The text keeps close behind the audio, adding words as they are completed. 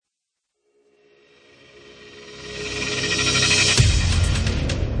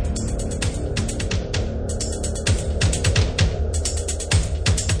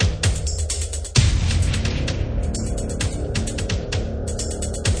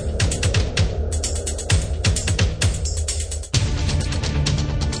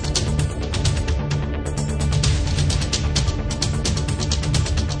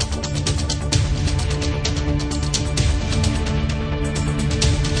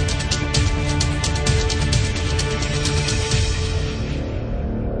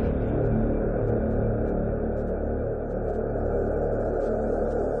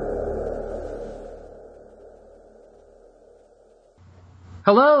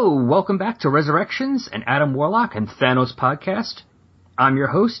Hello, welcome back to Resurrections, an Adam Warlock and Thanos podcast. I'm your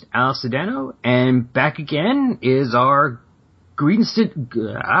host, Al Sedano, and back again is our green-skinned...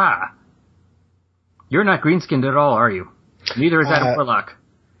 You're not green-skinned at all, are you? Neither is Adam Warlock.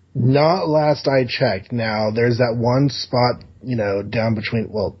 Not last I checked. Now, there's that one spot, down between...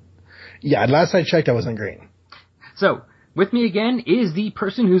 last I checked, I wasn't green. So, with me again is the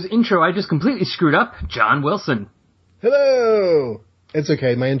person whose intro I just completely screwed up, John Wilson. Hello! It's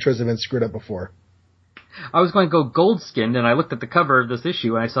okay, my intros have been screwed up before. I was going to go gold-skinned, and I looked at the cover of this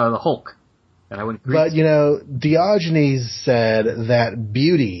issue, and I saw the Hulk. And I went green. But, Diogenes said that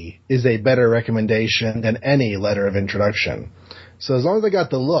beauty is a better recommendation than any letter of introduction. So as long as I got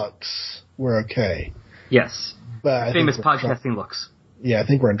the looks, we're okay. Yes. But famous podcasting looks. Yeah, I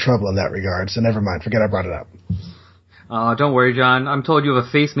think we're in trouble in that regard, so never mind. Forget I brought it up. Don't worry, John. I'm told you have a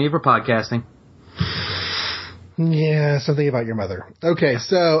face made for podcasting. Yeah, something about your mother. Okay,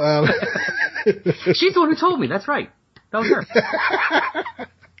 so... She's the one who told me. That's right. That was her.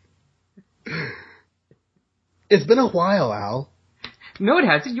 It's been a while, Al. No, it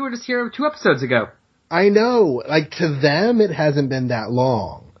hasn't. You were just here 2 episodes ago. I know. Like, to them, it hasn't been that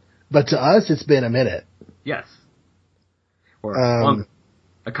long. But to us, it's been a minute. Yes. Or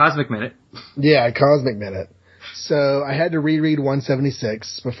a cosmic minute. Yeah, a cosmic minute. So I had to reread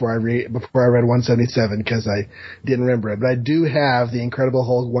 176 before I read 177 because I didn't remember it. But I do have the Incredible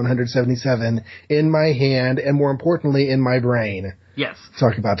Hulk 177 in my hand and, more importantly, in my brain. Yes. To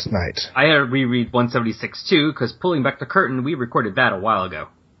talk about tonight. I had to reread 176 too because pulling back the curtain, we recorded that a while ago.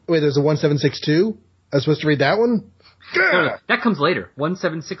 Wait, there's a 1762? I was supposed to read that one? No, that comes later.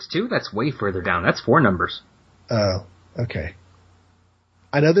 1762? That's way further down. That's 4 numbers. Oh, okay.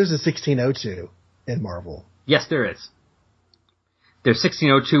 I know there's a 1602 in Marvel. Yes, there is. There's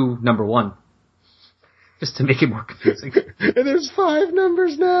 1602 number 1. Just to make it more confusing. And there's 5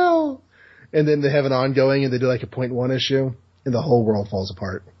 numbers now! And then they have an ongoing and they do like a 0.1 issue, and the whole world falls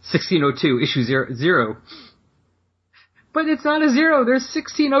apart. 1602, issue 0. But it's not a 0, there's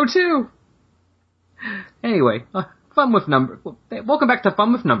 1602! Anyway, fun with numbers. Welcome back to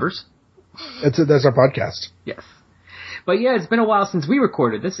Fun with Numbers. That's our podcast. Yes. But yeah, it's been a while since we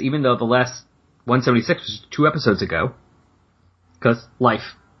recorded this, even though the last 176 was 2 episodes ago. Because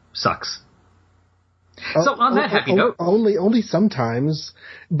life sucks. So on that happy note... Only sometimes.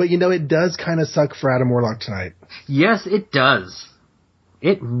 But it does kind of suck for Adam Warlock tonight. Yes, it does.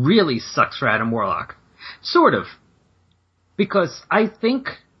 It really sucks for Adam Warlock. Sort of. Because I think...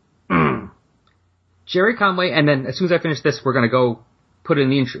 Jerry Conway, and then as soon as I finish this, we're going to go put in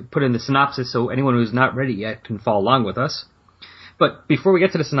the synopsis so anyone who's not ready yet can follow along with us. But before we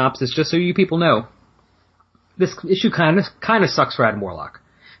get to the synopsis, just so you people know, this issue kind of sucks for Adam Warlock.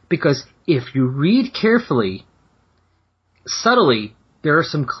 Because if you read carefully, subtly, there are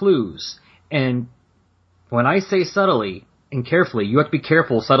some clues. And when I say subtly and carefully, you have to be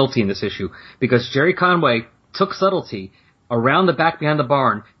careful of subtlety in this issue. Because Jerry Conway took subtlety around the back behind the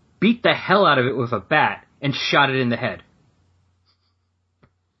barn, beat the hell out of it with a bat, and shot it in the head.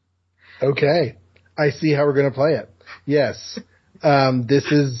 Okay. I see how we're going to play it. Yes.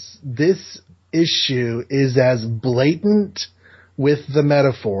 This issue is as blatant with the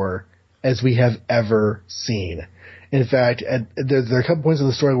metaphor as we have ever seen. In fact, there are a couple points in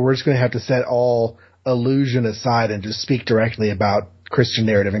the story where we're just going to have to set all illusion aside and just speak directly about Christian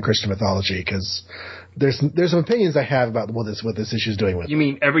narrative and Christian mythology, because there's some opinions I have about what this issue is doing with it. You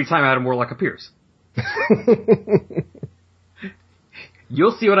mean every time Adam Warlock appears?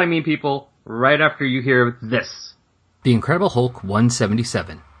 You'll see what I mean, people, right after you hear this. The Incredible Hulk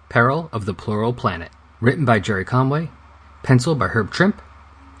 177, Peril of the Plural Planet. Written by Jerry Conway. Penciled by Herb Trimpe.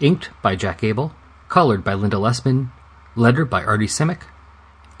 Inked by Jack Abel. Colored by Linda Lessman. Lettered by Artie Simek.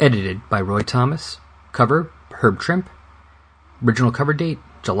 Edited by Roy Thomas. Cover, Herb Trimpe. Original cover date,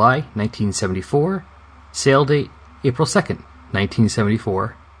 July 1974. Sale date, April 2nd,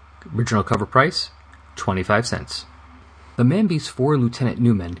 1974. Original cover price, 25 cents. The Man-Beast's 4 Lieutenant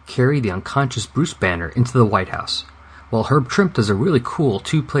Newmen carry the unconscious Bruce Banner into the White House, while Herb Trimpe does a really cool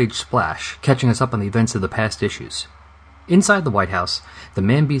 2-page splash, catching us up on the events of the past issues. Inside the White House, the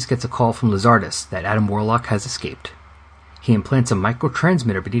Man-Beast gets a call from Lizardus that Adam Warlock has escaped. He implants a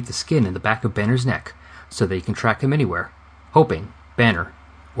microtransmitter beneath the skin in the back of Banner's neck, so that he can track him anywhere, hoping Banner,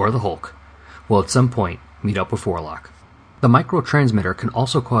 or the Hulk, will at some point meet up with Warlock. The microtransmitter can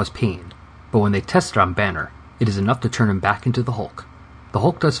also cause pain, but when they test it on Banner, it is enough to turn him back into the Hulk. The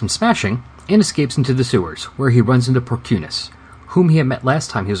Hulk does some smashing and escapes into the sewers, where he runs into Porcunus, whom he had met last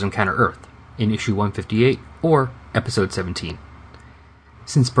time he was on Counter Earth, in issue 158, or episode 17.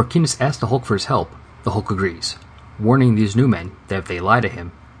 Since Porcunus asked the Hulk for his help, the Hulk agrees. warning these new men that if they lie to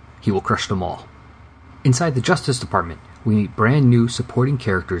him, he will crush them all. Inside the Justice Department, we meet brand new supporting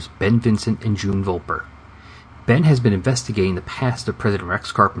characters Ben Vincent and June Volper. Ben has been investigating the past of President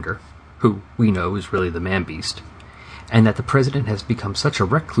Rex Carpenter, who we know is really the Man-Beast, and that the president has become such a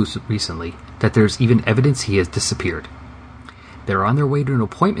recluse recently that there's even evidence he has disappeared. They're on their way to an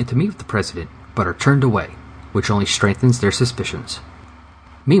appointment to meet with the president, but are turned away, which only strengthens their suspicions.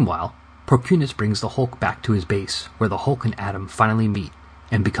 Meanwhile, Procunis brings the Hulk back to his base, where the Hulk and Adam finally meet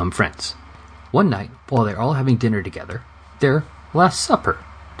and become friends. One night, while they're all having dinner together, their last supper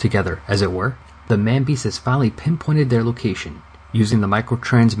together, as it were, the Man-Beast has finally pinpointed their location, using the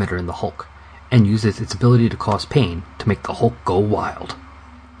microtransmitter in the Hulk, and uses its ability to cause pain to make the Hulk go wild.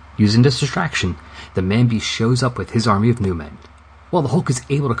 Using this distraction, the Man-Beast shows up with his army of new men. While the Hulk is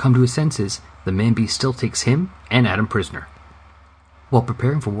able to come to his senses, the Man-Beast still takes him and Adam prisoner. While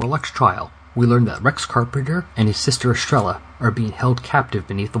preparing for Warlock's trial, we learn that Rex Carpenter and his sister Estrella are being held captive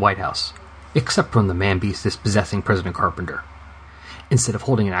beneath the White House, except when the Man-Beast is possessing President Carpenter. Instead of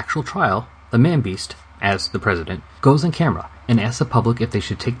holding an actual trial, the Man-Beast, as the president, goes on camera and asks the public if they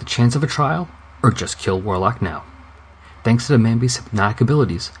should take the chance of a trial or just kill Warlock now. Thanks to the Man-Beast's hypnotic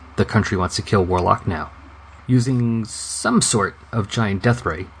abilities, the country wants to kill Warlock now. Using some sort of giant death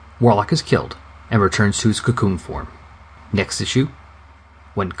ray, Warlock is killed and returns to his cocoon form. Next issue,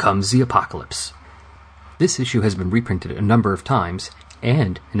 When Comes the Apocalypse. This issue has been reprinted a number of times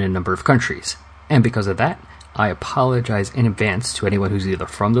and in a number of countries, and because of that, I apologize in advance to anyone who's either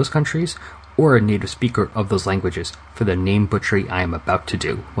from those countries or a native speaker of those languages for the name butchery I am about to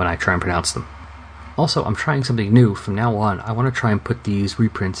do when I try and pronounce them. Also, I'm trying something new. From now on, I want to try and put these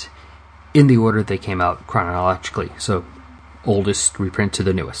reprints in the order they came out chronologically, so oldest reprint to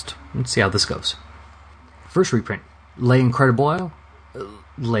the newest. Let's see how this goes. First reprint, Les Incredibles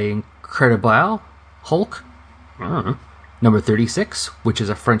Hulk? I don't know. Number 36, which is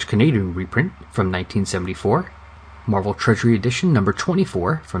a French-Canadian reprint from 1974. Marvel Treasury Edition number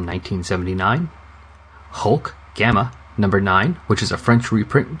 24 from 1979. Hulk Gamma number 9, which is a French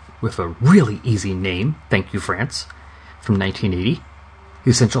reprint with a really easy name, thank you France, from 1980.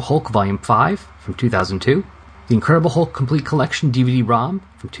 The Essential Hulk Volume 5 from 2002. The Incredible Hulk Complete Collection DVD-ROM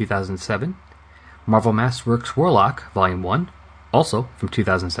from 2007. Marvel Masterworks Warlock Volume 1, also from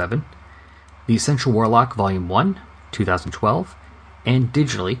 2007. The Essential Warlock Volume 1, 2012, and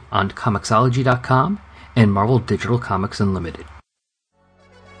digitally on Comixology.com and Marvel Digital Comics Unlimited.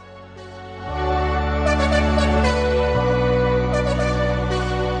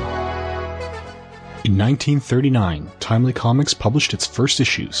 In 1939, Timely Comics published its first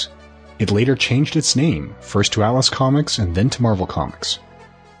issues. It later changed its name, first to Atlas Comics and then to Marvel Comics.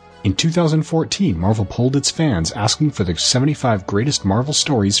 In 2014, Marvel polled its fans asking for the 75 greatest Marvel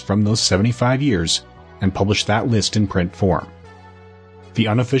stories from those 75 years and published that list in print form. The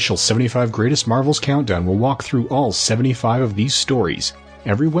unofficial 75 Greatest Marvels Countdown will walk through all 75 of these stories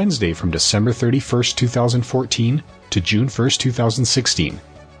every Wednesday from December 31st, 2014 to June 1st, 2016.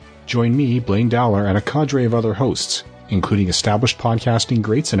 Join me, Blaine Dowler, and a cadre of other hosts, including established podcasting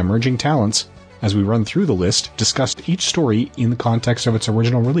greats and emerging talents, as we run through the list, discuss each story in the context of its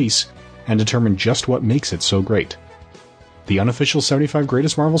original release, and determine just what makes it so great. The unofficial 75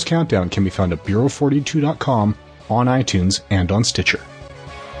 Greatest Marvels Countdown can be found at Bureau42.com, on iTunes, and on Stitcher.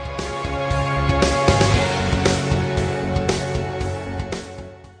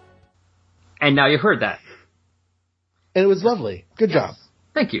 And now you heard that. And it was lovely. Good job.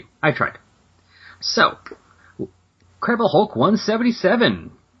 Thank you. I tried. So, Incredible Hulk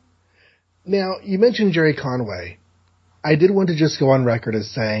 177. Now, you mentioned Jerry Conway. I did want to just go on record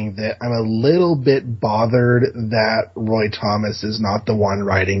as saying that I'm a little bit bothered that Roy Thomas is not the one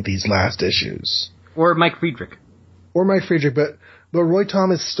writing these last issues. Or Mike Friedrich. But Roy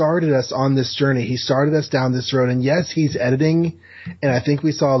Thomas started us on this journey. He started us down this road, and yes, he's editing, and I think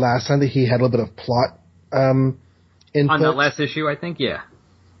we saw last time that he had a little bit of plot input. On that last issue, I think, yeah.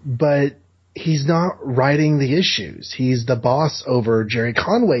 But he's not writing the issues. He's the boss over Jerry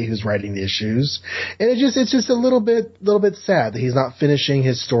Conway who's writing the issues. And it's just a little bit sad that he's not finishing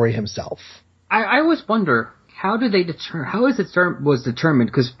his story himself. I always wonder, how was determined,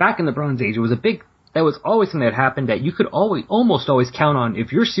 because back in the Bronze Age, that was always something that happened that you could almost always count on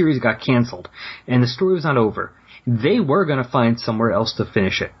if your series got canceled and the story was not over. They were going to find somewhere else to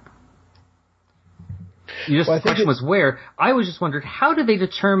finish it. The question was where. I was just wondering, how did they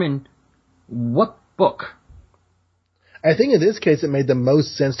determine what book? I think in this case it made the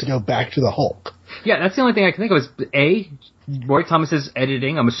most sense to go back to the Hulk. Yeah, that's the only thing I can think of is, A, Roy Thomas is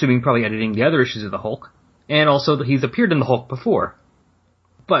editing, I'm assuming probably editing the other issues of the Hulk, and also that he's appeared in the Hulk before.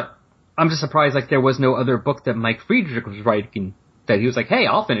 But I'm just surprised like there was no other book that Mike Friedrich was writing that he was like, hey,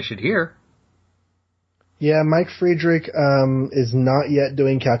 I'll finish it here. Yeah, Mike Friedrich is not yet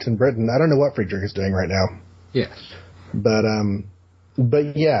doing Captain Britain. I don't know what Friedrich is doing right now. Yes.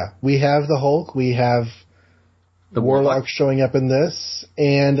 But yeah, we have the Hulk, we have the Warlock showing up in this,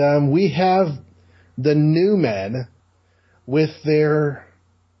 and we have the New Men with their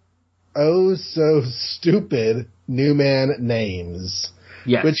so stupid New Man names.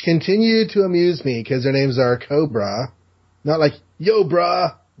 Yes. Which continue to amuse me because their names are Cobra, not like Yo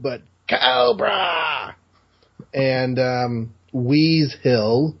Brah, but Cobra! And Wheeze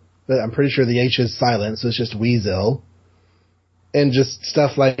Hill, but I'm pretty sure the H is silent, so it's just Weasel. And just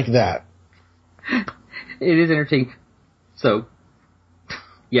stuff like that. It is entertaining. So,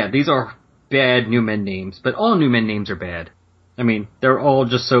 yeah, these are bad New Men names, but all New Men names are bad. I mean, they're all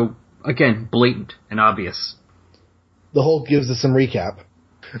just so, again, blatant and obvious. The Hulk gives us some recap.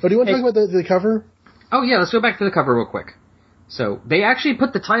 Oh, do you want to talk about the cover? Oh, yeah, let's go back to the cover real quick. So, they actually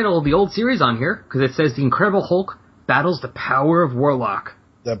put the title of the old series on here, because it says The Incredible Hulk Battles the Power of Warlock.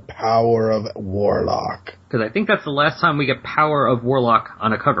 The Power of Warlock. Because I think that's the last time we get Power of Warlock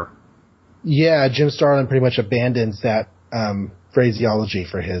on a cover. Yeah, Jim Starlin pretty much abandons that phraseology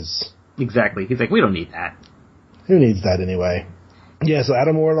for his... Exactly. He's like, we don't need that. Who needs that anyway? Yeah, so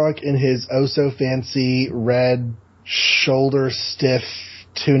Adam Warlock in his oh-so-fancy red shoulder-stiff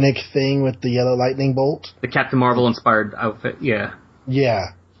tunic thing with the yellow lightning bolt. The Captain Marvel-inspired outfit, yeah. Yeah.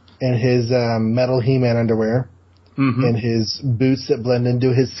 And his metal He-Man underwear. Mm-hmm. And his boots that blend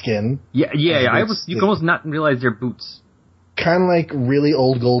into his skin. Yeah. You can almost not realize they're boots. Kind of like really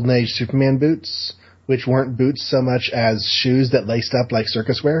old Golden Age Superman boots, which weren't boots so much as shoes that laced up like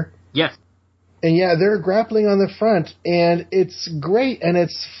circus wear. Yes. And yeah, they're grappling on the front, and it's great and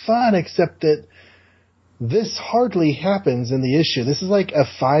it's fun, except that this hardly happens in the issue. This is like a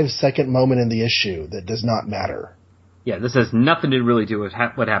 5-second moment in the issue that does not matter. Yeah, this has nothing to really do with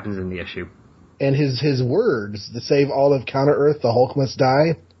what happens in the issue. And his words, to save all of Counter-Earth, the Hulk must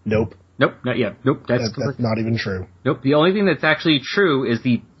die, nope. Nope, not yet. Nope, that's not even true. Nope, the only thing that's actually true is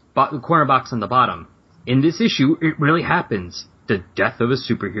the corner box on the bottom. In this issue, it really happens. The death of a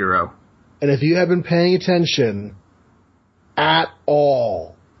superhero. And if you have been paying attention at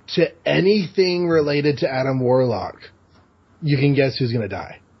all to anything related to Adam Warlock, you can guess who's going to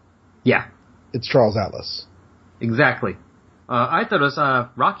die. Yeah. It's Charles Atlas. Exactly. I thought it was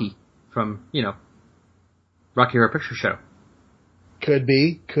Rocky from, Rocky Horror Picture Show. Could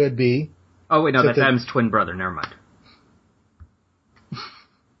be. Oh, wait, no, that's Adam's twin brother. Never mind.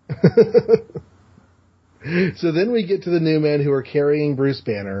 So then we get to the New Men who are carrying Bruce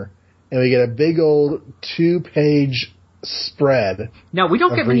Banner, and we get a big old 2-page spread. Now, we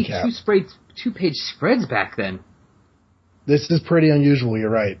don't get many 2-page spreads back then. This is pretty unusual, you're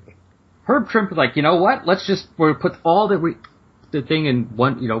right. Herb Trimp was like, you know what? We'll put all the thing in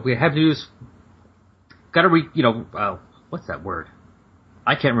one, we have to do is, what's that word?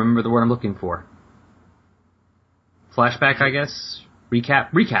 I can't remember the word I'm looking for. Flashback, I guess?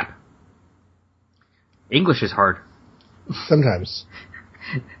 Recap. English is hard. Sometimes.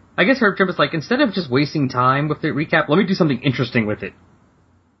 I guess Herb Trimp is like, instead of just wasting time with the recap, let me do something interesting with it.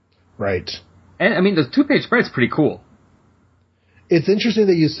 Right. And, I mean, the 2-page spread's pretty cool. It's interesting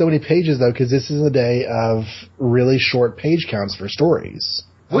they use so many pages, though, because this is a day of really short page counts for stories.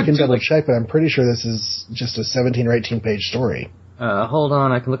 I can double check, but I'm pretty sure this is just a 17 or 18 page story. Hold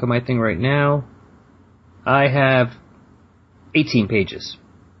on, I can look at my thing right now. I have 18 pages.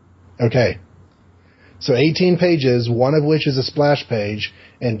 Okay. So 18 pages, one of which is a splash page,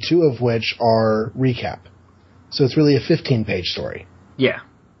 and 2 of which are recap. So it's really a 15-page story. Yeah.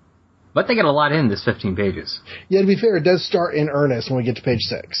 But they get a lot in this 15 pages. Yeah, to be fair, it does start in earnest when we get to page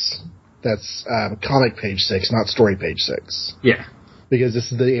 6. That's comic page 6, not story page 6. Yeah. Because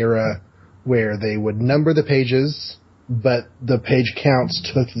this is the era where they would number the pages, but the page counts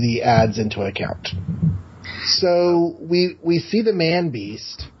took the ads into account. So we see the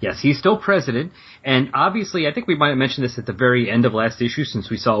Man-Beast. Yes, he's still president, and obviously, I think we might have mentioned this at the very end of last issue since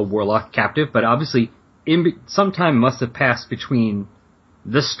we saw Warlock captive, but obviously some time must have passed between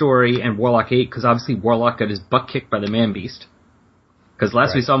this story and Warlock 8, because obviously Warlock got his butt kicked by the Man-Beast. Because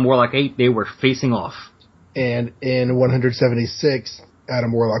last we saw in Warlock 8, they were facing off. And in 176,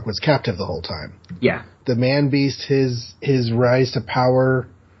 Adam Warlock was captive the whole time. Yeah. The Man-Beast, his rise to power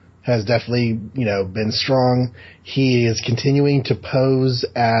has definitely, been strong. He is continuing to pose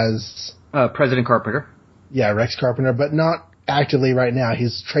as... President Carpenter. Yeah, Rex Carpenter, but not actively right now.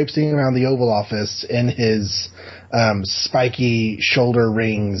 He's traipsing around the Oval Office in his spiky shoulder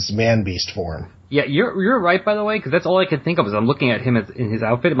rings Man-Beast form. Yeah, you're right, by the way, because that's all I can think of is I'm looking at him in his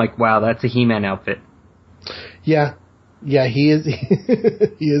outfit. I'm like, wow, that's a He-Man outfit. Yeah, he is.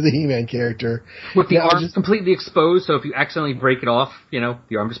 He is a He-Man character with the arm completely exposed. So if you accidentally break it off, the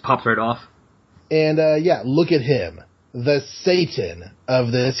arm just pops right off. And look at him, the Satan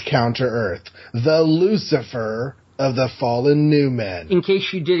of this Counter-Earth, the Lucifer of the fallen New Men. In case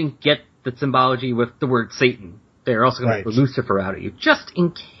you didn't get the symbology with the word Satan, they're also going to put Lucifer out at you, just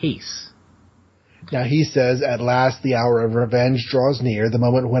in case. Now he says, at last the hour of revenge draws near, the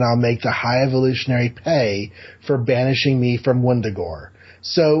moment when I'll make the High Evolutionary pay for banishing me from Wundagore.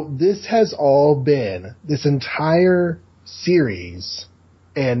 So this has all been, this entire series,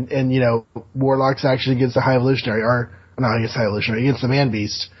 and Warlock's action against the High Evolutionary, or not against High Evolutionary, against the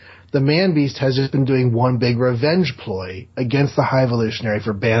Man-Beast. The Man-Beast has just been doing one big revenge ploy against the High Evolutionary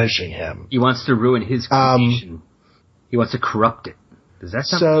for banishing him. He wants to ruin his creation. He wants to corrupt it. Does that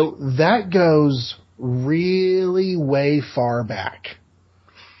sound so that goes really way far back.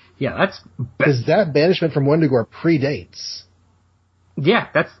 Yeah, that's... Because that banishment from Wundagore predates. Yeah,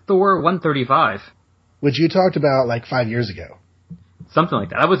 that's Thor 135. Which you talked about like 5 years ago. Something like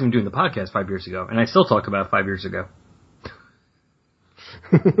that. I wasn't even doing the podcast 5 years ago, and I still talk about it 5 years ago.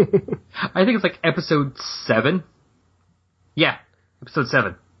 I think it's like episode 7. Yeah, episode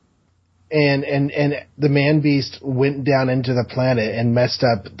 7. And the Man-Beast went down into the planet and messed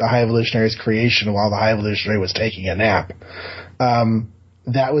up the High Evolutionary's creation while the High Evolutionary was taking a nap.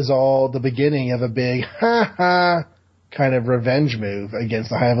 That was all the beginning of a big ha-ha kind of revenge move against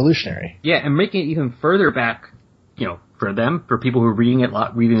the High Evolutionary. Yeah, and making it even further back, for people who are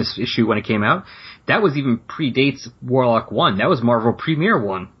reading this issue when it came out, that was even predates Warlock 1. That was Marvel Premiere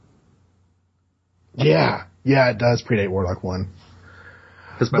 1. Yeah, it does predate Warlock 1.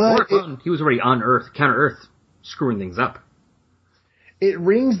 Because by Warlock 1, he was already on Earth, Counter-Earth, screwing things up. It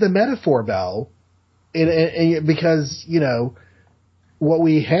rings the metaphor bell, because, what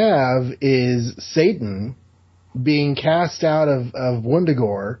we have is Satan being cast out of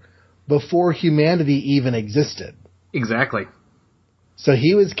Wundagore before humanity even existed. Exactly. So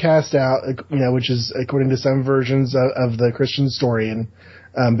he was cast out, which is according to some versions of the Christian story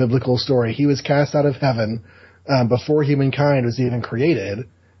and biblical story. He was cast out of heaven before humankind was even created,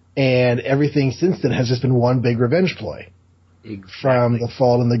 and everything since then has just been one big revenge ploy. Exactly. From the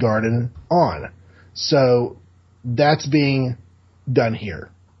fall in the garden on. So that's being done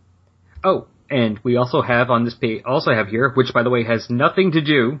here. Oh, and we also have on this page, here, which by the way has nothing to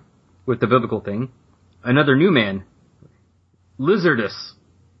do with the biblical thing, another new man. Lizardus.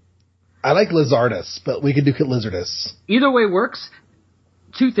 I like Lizardus, but we could do Lizardus. Either way works.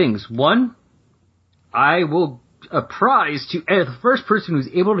 2 things. 1, I will a prize to the first person who's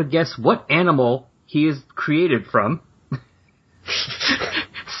able to guess what animal he is created from.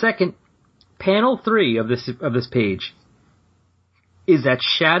 Second, panel 3 of this page. Is that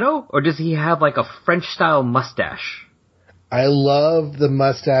Shadow, or does he have like a French-style mustache? I love the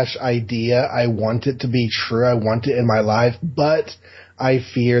mustache idea. I want it to be true. I want it in my life, but I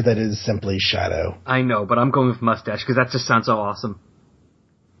fear that it is simply Shadow. I know, but I'm going with mustache because that just sounds so awesome.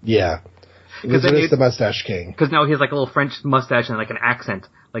 Yeah. Because it's the mustache king. Because now he has like a little French mustache and like an accent.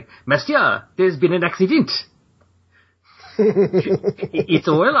 Like, Monsieur, there's been an accident. It's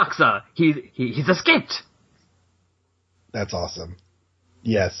a warlock, sir. He's escaped. That's awesome.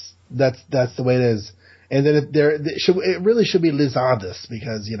 Yes. That's the way it is. And then it really should be Lizardus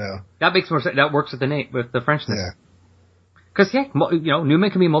because, That makes more sense. That works with the name, with the Frenchness. Yeah. Because, new men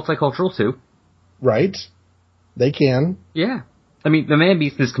can be multicultural too. Right. They can. Yeah. I mean, the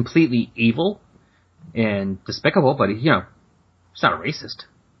Man-Beast is completely evil and despicable, but he's not a racist.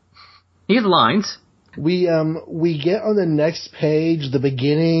 He has lines. We get on the next page the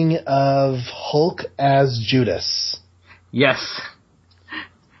beginning of Hulk as Judas. Yes.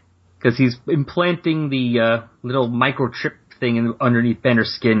 Because he's implanting the little microchip thing underneath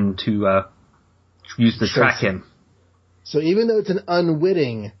Banner's skin to use to track him. So even though it's an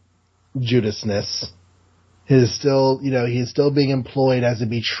unwitting Judasness, he's still being employed as a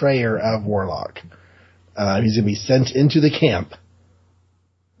betrayer of Warlock. He's going to be sent into the camp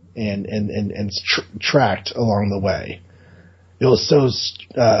and tracked along the way. It was so,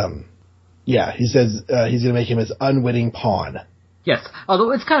 he says he's going to make him his unwitting pawn. Yes,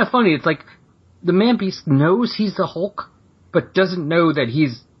 although it's kind of funny. It's like the Man-Beast knows he's the Hulk, but doesn't know that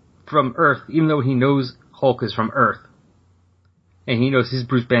he's from Earth, even though he knows Hulk is from Earth. And he knows his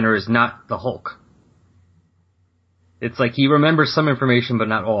Bruce Banner is not the Hulk. It's like he remembers some information, but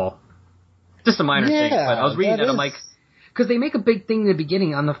not all. Just a minor thing. But I was reading that, I'm like... Because they make a big thing in the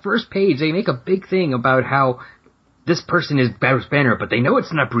beginning. On the first page, they make a big thing about how this person is Bruce Banner, but they know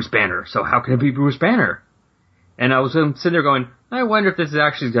it's not Bruce Banner, so how can it be Bruce Banner? And I was sitting there going, I wonder if this is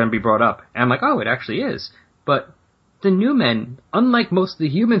actually going to be brought up. And I'm like, oh, it actually is. But the New Men, unlike most of the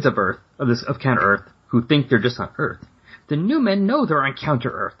humans of Earth, of Counter-Earth, who think they're just on Earth, the New Men know they're on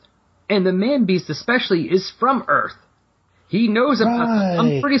Counter-Earth. And the Man-Beast especially is from Earth. He knows about,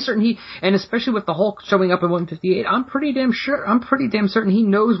 I'm pretty certain and especially with the Hulk showing up in 158, I'm pretty damn certain he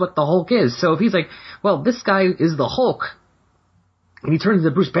knows what the Hulk is. So if he's like, well, this guy is the Hulk, and he turns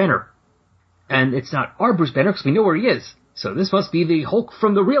into Bruce Banner, and it's not our Bruce Banner because we know where he is, so this must be the Hulk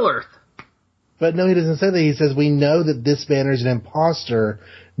from the real Earth. But no, he doesn't say that. He says, we know that this Banner is an imposter,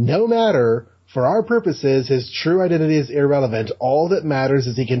 no matter, for our purposes, his true identity is irrelevant. All that matters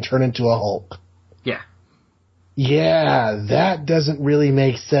is he can turn into a Hulk. Yeah. Yeah, that doesn't really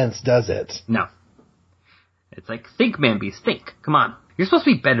make sense, does it? No. It's like, think, Man-Beast, think. Come on. You're supposed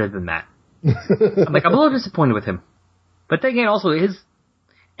to be better than that. I'm a little disappointed with him. But then again, also,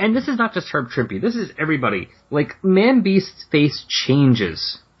 and this is not just Herb Trimpe, this is everybody. Like, Man-Beast's face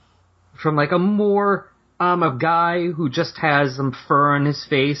changes from, like, a more, a guy who just has some fur on his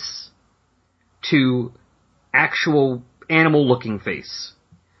face to actual animal-looking face.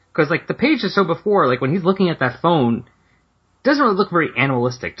 Because, like, the page is so before, like, when he's looking at that phone, doesn't really look very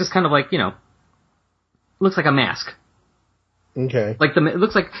animalistic. Just kind of like, looks like a mask. Okay. Like, it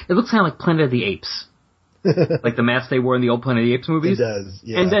looks kind of like Planet of the Apes. Like the mask they wore in the old Planet of the Apes movies. It does,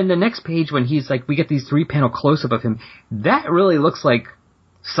 yeah. And then the next page when he's like, we get these 3-panel close-up of him, that really looks like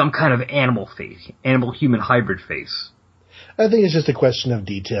some kind of animal face. Animal-human hybrid face. I think it's just a question of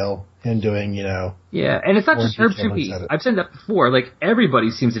detail and doing, Yeah, and it's not just Herb Trimpe. I've said that before. Like, everybody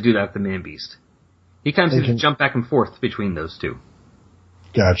seems to do that with the Man-Beast. He kind of seems to jump back and forth between those two.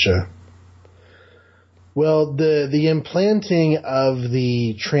 Gotcha. Well, the implanting of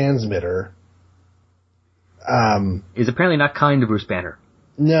the transmitter is apparently not kind to Bruce Banner.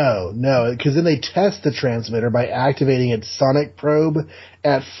 No, because then they test the transmitter by activating its sonic probe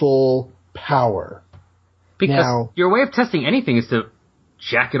at full power. Because your way of testing anything is to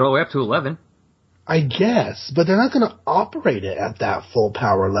jack it all the way up to 11. I guess, but they're not going to operate it at that full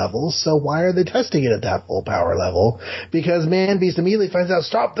power level, so why are they testing it at that full power level? Because Man-Beast immediately finds out,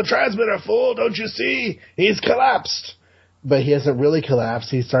 stop the transmitter, fool, don't you see? He's collapsed. But he hasn't really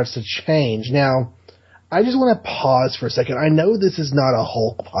collapsed, he starts to change. Now, I just want to pause for a second. I know this is not a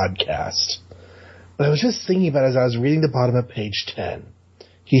Hulk podcast, but I was just thinking about it as I was reading the bottom of page 10.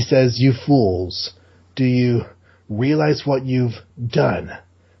 He says, you fools, do you realize what you've done?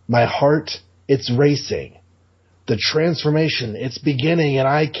 My heart, it's racing. The transformation, it's beginning and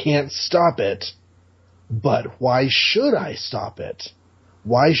I can't stop it. But why should I stop it?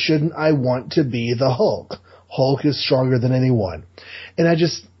 Why shouldn't I want to be the Hulk? Hulk is stronger than anyone. And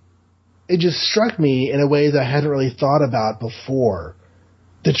it just struck me in a way that I hadn't really thought about before.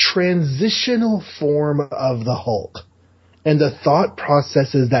 The transitional form of the Hulk and the thought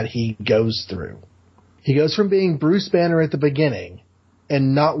processes that he goes through. He goes from being Bruce Banner at the beginning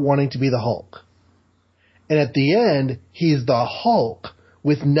and not wanting to be the Hulk. And at the end, he's the Hulk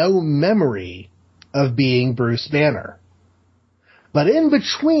with no memory of being Bruce Banner. But in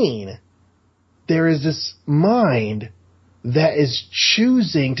between, there is this mind that is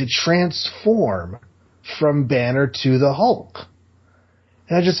choosing to transform from Banner to the Hulk.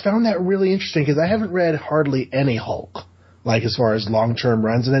 And I just found that really interesting because I haven't read hardly any Hulk, like as far as long-term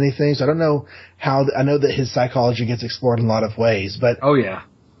runs and anything. So I don't know I know that his psychology gets explored in a lot of ways, but oh yeah,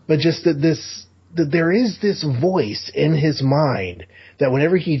 but just that there is this voice in his mind that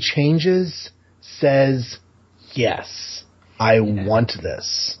whenever he changes says, yes, I want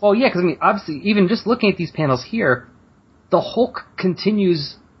this. Well, yeah, because obviously, even just looking at these panels here, the Hulk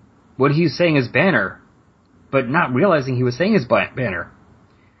continues what he's saying as Banner, but not realizing he was saying as Banner.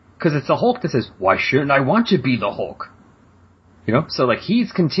 Because it's the Hulk that says, why shouldn't I want to be the Hulk? So like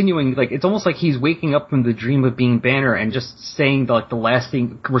he's continuing, like it's almost like he's waking up from the dream of being Banner and just saying the last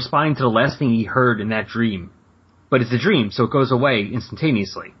thing, responding to the last thing he heard in that dream. But it's a dream, so it goes away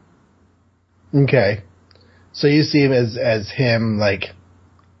instantaneously. Okay. So you see him as him like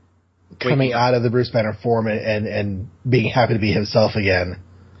coming out of the Bruce Banner form and being happy to be himself again.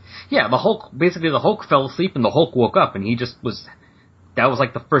 Yeah, the Hulk fell asleep and the Hulk woke up and that was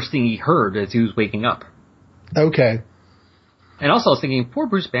like the first thing he heard as he was waking up. Okay. And also I was thinking, poor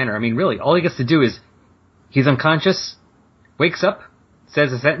Bruce Banner, really, all he gets to do is, he's unconscious, wakes up,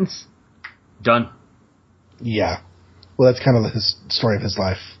 says a sentence, done. Yeah. Well, that's kind of his story of his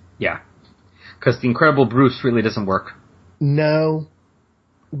life. Yeah. Because the Incredible Bruce really doesn't work. No.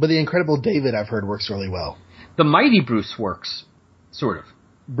 But the Incredible David, I've heard, works really well. The Mighty Bruce works. Sort of.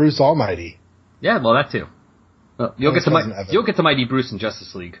 Bruce Almighty. Yeah, well, that too. Well, you'll get to Mighty Bruce in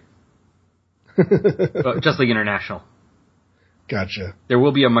Justice League. Justice League International. Gotcha. There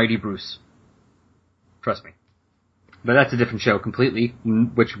will be a Mighty Bruce. Trust me. But that's a different show completely,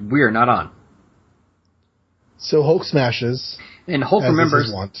 which we're not on. So Hulk smashes. And Hulk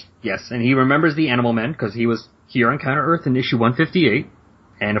remembers. Yes, and he remembers the Animal Men because he was here on Counter-Earth in issue 158.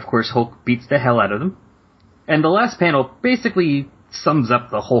 And of course, Hulk beats the hell out of them. And the last panel basically sums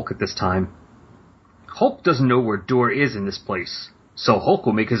up the Hulk at this time. Hulk doesn't know where door is in this place, so Hulk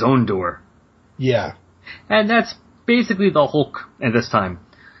will make his own door. Yeah. And that's basically the Hulk at this time.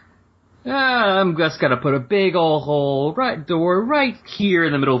 I'm just gonna put a big old door right here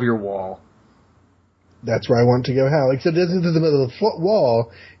in the middle of your wall. That's where I want to go, Hal. Except in the middle of the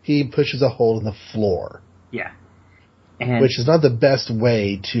wall, he pushes a hole in the floor. Yeah. Which is not the best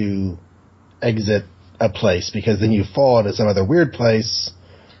way to exit a place, because then you fall into some other weird place,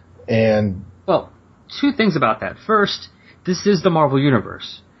 and... Well, two things about that. First, this is the Marvel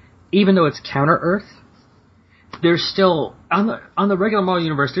Universe. Even though it's Counter-Earth, there's still... On the regular Marvel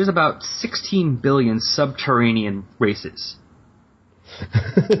Universe, there's about 16 billion subterranean races.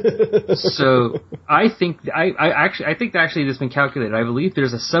 So I think actually this has been calculated. I believe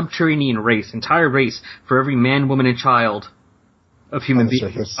there's a subterranean race, entire race, for every man, woman, and child of human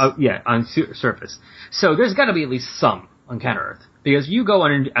beings. On surface. So there's got to be at least some on Counter-Earth, because you go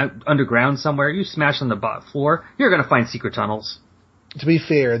underground somewhere, you smash on the floor, you're going to find secret tunnels. To be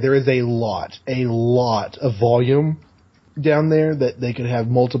fair, there is a lot of volume down there that they could have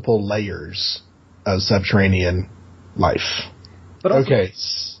multiple layers of subterranean life. But also,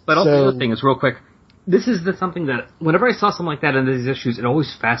 the other thing is, real quick, this is something that, whenever I saw something like that in these issues, it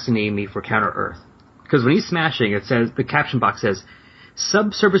always fascinated me for Counter-Earth. Because when he's smashing, it says, the caption box says,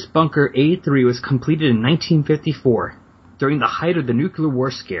 Subsurface Bunker A3 was completed in 1954, during the height of the nuclear war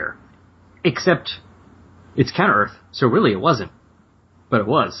scare. Except, it's Counter-Earth, so really it wasn't. But it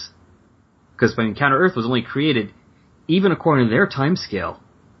was. Because when Counter-Earth was only created, even according to their time scale,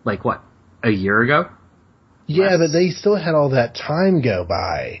 like what, a year ago? Yeah, but they still had all that time go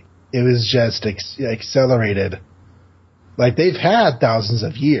by. It was just accelerated. Like, they've had thousands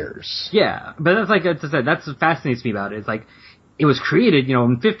of years. Yeah, but that's what fascinates me about it. It's like, it was created,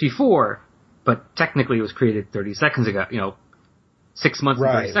 in 54, but technically it was created 30 seconds ago, 6 months and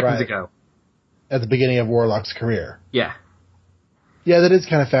 30 seconds ago. At the beginning of Warlock's career. Yeah. Yeah, that is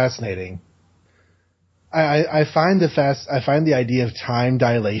kind of fascinating. I find the idea of time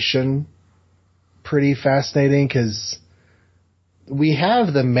dilation pretty fascinating, because we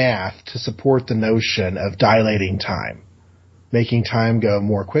have the math to support the notion of dilating time. Making time go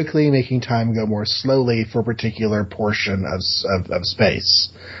more quickly, making time go more slowly for a particular portion of space.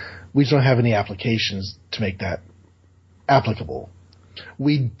 We don't have any applications to make that applicable.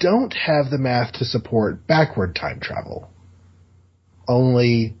 We don't have the math to support backward time travel.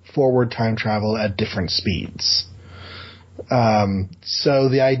 Only forward time travel at different speeds. So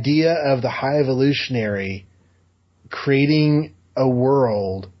the idea of the High Evolutionary creating a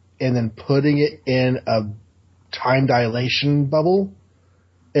world and then putting it in a time dilation bubble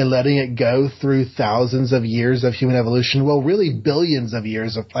and letting it go through thousands of years of human evolution, well, really billions of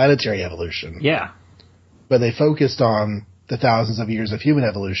years of planetary evolution. Yeah. But they focused on the thousands of years of human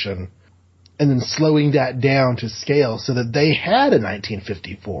evolution and then slowing that down to scale so that they had a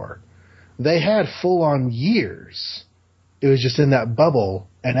 1954. They had full-on years. It was just in that bubble,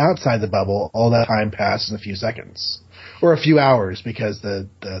 and outside the bubble, all that time passed in a few seconds. Or a few hours, because the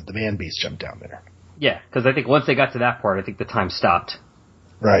man-beast jumped down there. Yeah, because I think once they got to that part, I think the time stopped.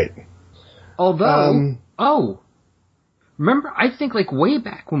 Right. Although, remember, I think way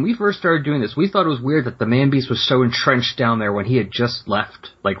back when we first started doing this, we thought it was weird that the man-beast was so entrenched down there when he had just left,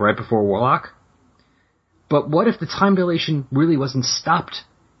 right before Warlock. But what if the time dilation really wasn't stopped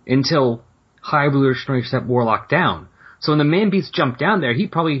until High Evolutionary set Warlock down? So when the man-beast jumped down there, he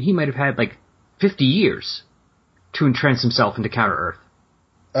might have had 50 years to entrench himself into Counter-Earth.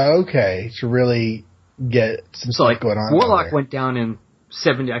 Okay, to really get some stuff going on. Warlock went down in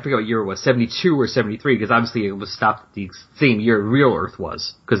 70, I forget what year it was, 72 or 73, because obviously it was stopped the same year real Earth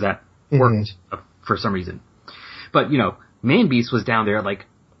was, because that worked for some reason. But, Man-Beast was down there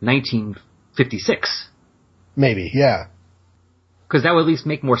 1956. Maybe, yeah. Because that would at least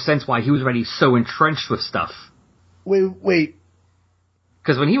make more sense why he was already so entrenched with stuff. Wait.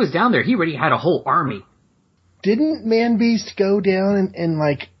 Because when he was down there, he already had a whole army. Didn't Man-Beast go down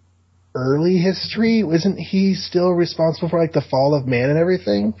in early history? Wasn't he still responsible for the fall of man and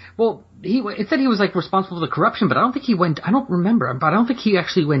everything? Well, it said he was responsible for the corruption, but I don't think he went, I don't remember, but I don't think he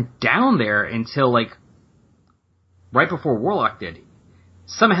actually went down there until right before Warlock did.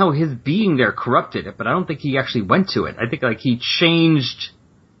 somehow his being there corrupted it, but I don't think he actually went to it. I think, like, he changed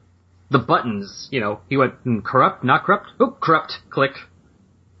the buttons, you know. He went corrupt, not corrupt, corrupt, click.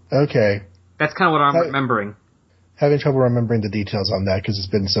 Okay. That's kind of what I'm remembering. Having trouble remembering the details on that because it's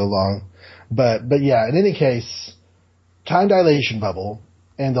been so long. But yeah, in any case, time dilation bubble,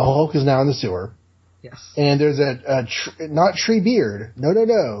 and the Hulk is now in the sewer. Yes. And there's not tree beard.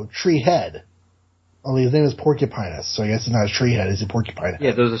 No. Tree head. Only his name is Porcupinus, so I guess it's not a tree head, it's a porcupine head.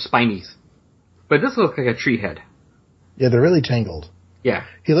 Yeah, those are spinies. But this looks like a tree head. Yeah, they're really tangled. Yeah.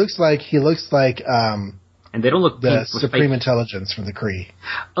 He looks like and they don't look the Supreme Intelligence from the Kree.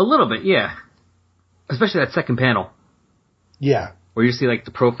 A little bit, yeah. Especially that second panel. Yeah. Where you see, like,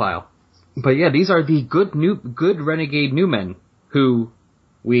 the profile. But yeah, these are the good renegade new men who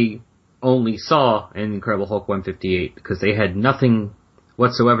we only saw in Incredible Hulk 158 because they had nothing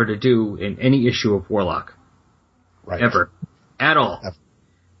whatsoever to do in any issue of Warlock. Right. Ever. At all. Ever.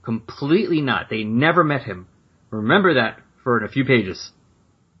 Completely not. They never met him. Remember that for a few pages.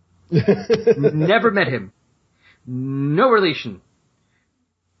 Never met him. No relation.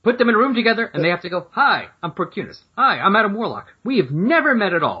 Put them in a room together, and they have to go, "Hi, I'm Porcunus. Hi, I'm Adam Warlock. We have never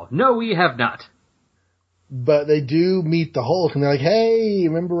met at all. No, we have not." But they do meet the Hulk, and they're like, "Hey,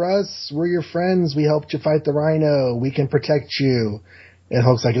 remember us? We're your friends. We helped you fight the Rhino. We can protect you." And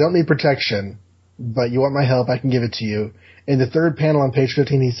Hulk's like, "I don't need protection, but you want my help, I can give it to you." In the third panel on page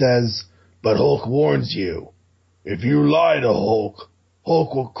 15, he says, "But Hulk warns you. If you lie to Hulk,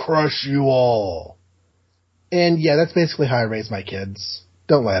 Hulk will crush you all." And yeah, that's basically how I raise my kids.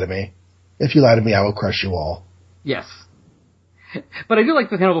 Don't lie to me. If you lie to me, I will crush you all. Yes. But I do like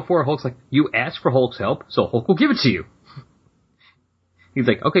the panel before Hulk's like, "You asked for Hulk's help, so Hulk will give it to you." He's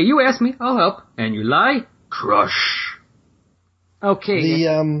like, "Okay, you asked me, I'll help. And you lie, crush." Okay,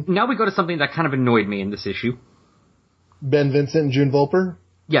 now we go to something that kind of annoyed me in this issue. Ben Vincent and June Volper?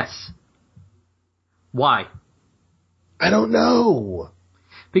 Yes. Why? I don't know.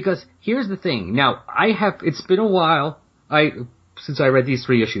 Because here's the thing. Now, it's been a while since I read these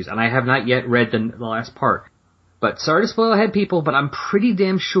 3 issues, and I have not yet read the last part. But sorry to spoil ahead, people, but I'm pretty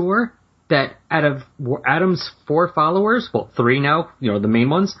damn sure that out of Adam's 4 followers, well, 3 now, you know, the main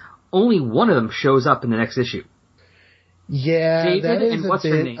ones, only one of them shows up in the next issue. Yeah, David that is and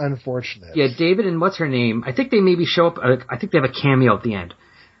a bit unfortunate. Yeah, David and what's her name, I think they maybe show up, I think they have a cameo at the end.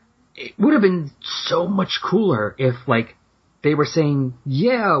 It would have been so much cooler if, like, they were saying,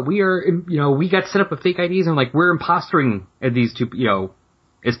 "Yeah, we are, you know, we got set up with fake IDs and, like, we're impostering these two, you know,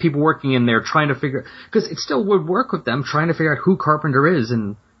 as people working in there trying to figure," because it still would work with them trying to figure out who Carpenter is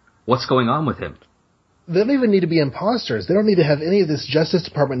and what's going on with him. They don't even need to be imposters. They don't need to have any of this Justice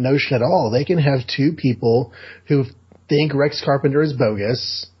Department notion at all. They can have 2 people who think Rex Carpenter is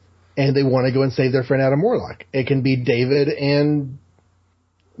bogus and they want to go and save their friend Adam Warlock. It can be David and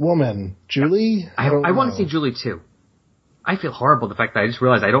woman, Julie? I want to see Julie too. I feel horrible the fact that I just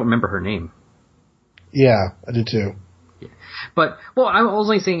realized I don't remember her name. Yeah, I do too. Yeah. But, well, I'm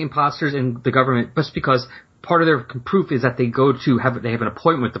only saying imposters in the government just because part of their proof is that they they have an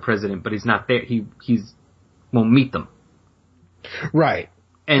appointment with the president, but he's not there. He won't meet them. Right.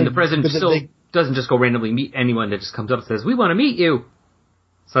 And the president doesn't just go randomly meet anyone that just comes up and says, "We want to meet you."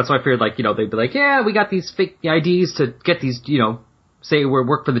 So that's why I figured, like, you know, they'd be like, "Yeah, we got these fake IDs to get these, you know, say we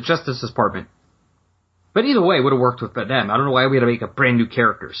work for the Justice Department." But either way, it would have worked with them. I don't know why we had to make up brand new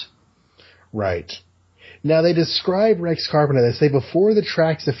characters. Right. Now, they describe Rex Carpenter, they say before the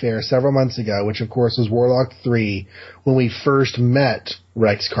Trax affair several months ago, which of course was Warlock 3, when we first met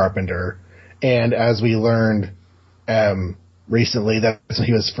Rex Carpenter, and as we learned recently, that's when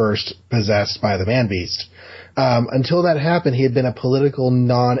he was first possessed by the Man-Beast. Until that happened, he had been a political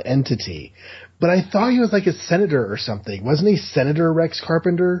non-entity. But I thought he was like a senator or something. Wasn't he Senator Rex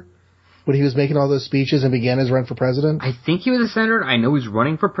Carpenter? When he was making all those speeches and began his run for president? I think he was a senator. I know he's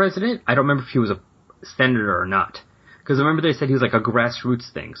running for president. I don't remember if he was a senator or not. Because I remember they said he was like a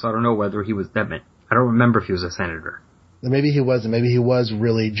grassroots thing, so I don't know whether he was that meant. I don't remember if he was a senator. Maybe he wasn't. Maybe he was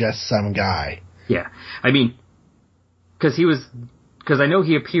really just some guy. Yeah. I mean, because I know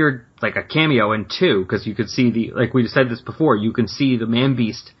he appeared like a cameo in 2, because you could see like we said this before, you can see the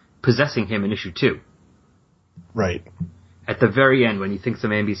Man-Beast possessing him in issue 2. Right. At the very end, when he thinks the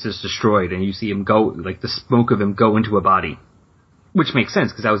Man-Beast is destroyed, and you see him go, like the smoke of him go into a body. Which makes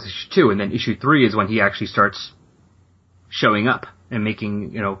sense, because that was issue 2, and then issue 3 is when he actually starts showing up and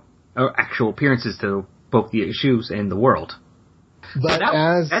making, you know, actual appearances to both the issues and the world. But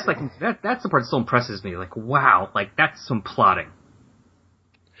that's the part that still impresses me. Like, wow, like that's some plotting.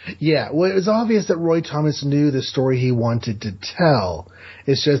 Yeah, well, it was obvious that Roy Thomas knew the story he wanted to tell.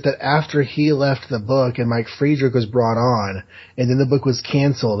 It's just that after he left the book and Mike Friedrich was brought on, and then the book was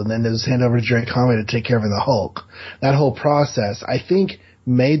canceled, and then it was handed over to Jerry Conway to take care of the Hulk, that whole process, I think,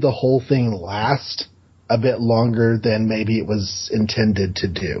 made the whole thing last a bit longer than maybe it was intended to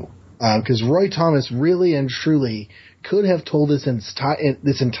do. Because Roy Thomas really and truly could have told this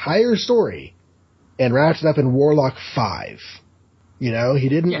entire story and wrapped it up in Warlock 5. You know, he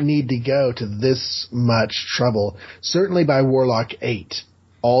didn't need to go to this much trouble. Certainly by Warlock 8,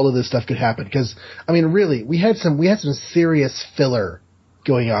 all of this stuff could happen. Because, I mean, really, we had some serious filler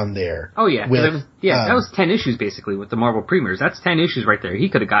going on there. Oh, yeah. That was 10 issues, basically, with the Marvel Premiers. That's 10 issues right there. He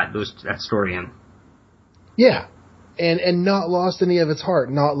could have got that story in. Yeah. And not lost any of its heart,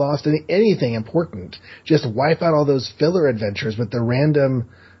 not lost anything important. Just wipe out all those filler adventures with the random,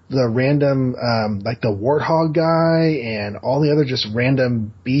 like the Warthog guy and all the other just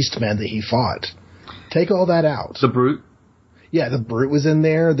random beastmen that he fought. Take all that out. The Brute? Yeah, the Brute was in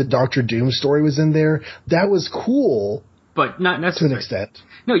there. The Doctor Doom story was in there. That was cool. But not necessary. To an extent.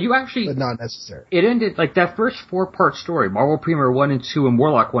 No, but not necessary. It ended, like, that first 4-part story, Marvel Premier 1 and 2 and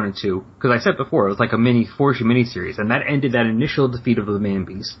Warlock 1 and 2, because I said before, it was like a 4-issue miniseries, and that ended that initial defeat of the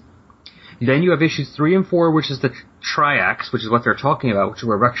Man-Beast. Then you have issues 3 and 4, which is the Triax, which is what they're talking about, which is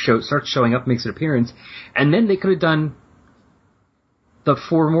where Rex starts showing up, makes an appearance, and then they could have done the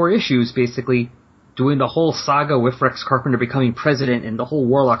 4 more issues, basically, doing the whole saga with Rex Carpenter becoming president and the whole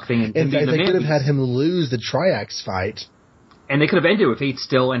Warlock thing. And they could have had him lose the Triax fight. And they could have ended with 8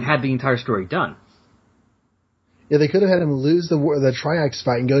 still and had the entire story done. Yeah, they could have had him lose the Triax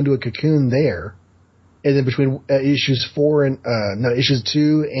fight and go into a cocoon there. And then between issues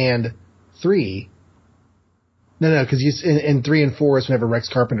 2 and 3. No, because in 3 and 4 is whenever Rex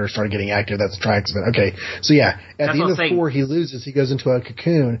Carpenter started getting active. That's the Triax event. Okay, so yeah, at the end of 4 he loses. He goes into a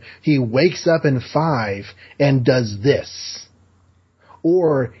cocoon. He wakes up in 5 and does this.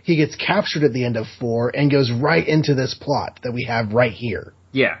 Or he gets captured at the end of 4 and goes right into this plot that we have right here.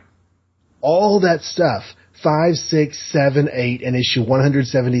 Yeah. All that stuff, 5, 6, 7, 8, and issue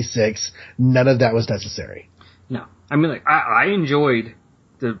 176, none of that was necessary. No. I mean, like, I enjoyed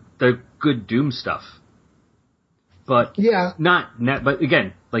the good Doom stuff. But yeah. But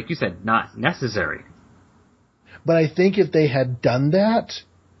again, like you said, not necessary. But I think if they had done that,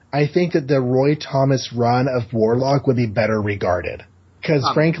 I think that the Roy Thomas run of Warlock would be better regarded. Because,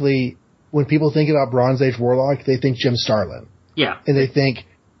 frankly, when people think about Bronze Age Warlock, they think Jim Starlin. Yeah. And they think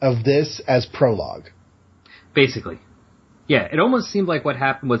of this as prologue. Basically. Yeah, it almost seemed like what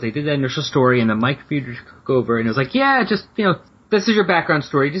happened was they did that initial story, and then Mike Friedrich took over, and it was like, yeah, just, this is your background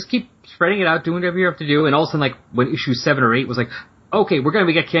story. Just keep spreading it out, doing whatever you have to do. And all of a sudden, like, when issue 7 or 8 was like, okay, we're going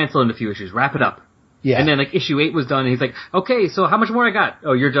to get canceled in a few issues. Wrap it up. Yeah. And then, like, issue 8 was done, and he's like, okay, so how much more I got?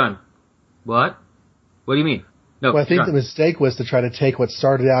 Oh, you're done. What? What do you mean? No, well, I think the mistake was to try to take what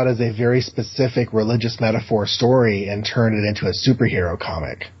started out as a very specific religious metaphor story and turn it into a superhero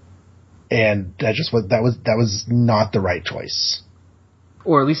comic. And that was not the right choice.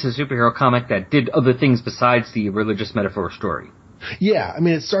 Or at least a superhero comic that did other things besides the religious metaphor story. Yeah, I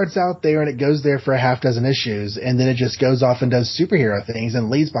mean, it starts out there and it goes there for a half dozen issues, and then it just goes off and does superhero things and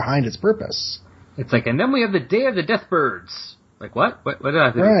leaves behind its purpose. It's like, and then we have the Day of the Deathbirds. Like, what? What did I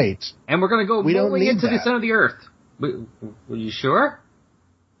have to do? Right. And we're going to go rolling into the center of the earth. Were you sure?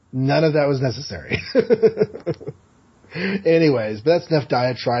 None of that was necessary. Anyways, but that's enough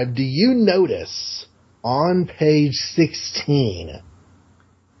diatribe. Do you notice on page 16,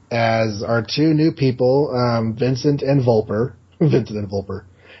 as our 2 new people, Vincent and Vulper,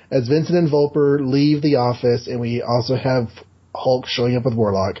 as Vincent and Vulper leave the office, and we also have Hulk showing up with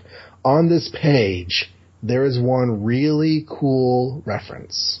Warlock, on this page, there is one really cool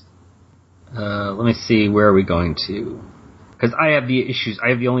reference. Let me see, where are we going to? Because I have the issues,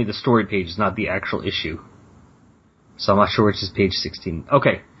 only the story pages, not the actual issue. So I'm not sure which is page 16.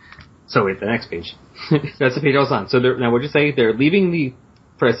 Okay. So wait, the next page. That's the page I was on. So now what'd you say? They're leaving the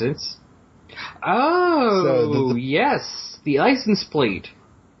presidents. Oh, yes. The license plate.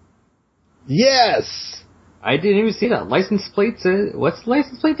 Yes! I didn't even see that. License plates, what's the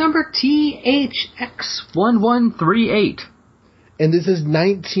license plate number? THX1138. And this is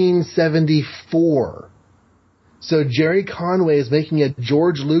 1974. So Jerry Conway is making a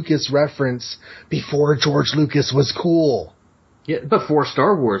George Lucas reference before George Lucas was cool. Yeah, before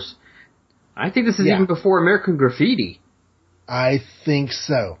Star Wars. I think this is even before American Graffiti. I think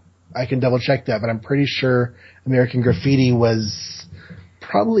so. I can double check that, but I'm pretty sure American Graffiti was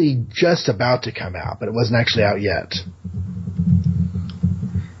probably just about to come out, but it wasn't actually out yet.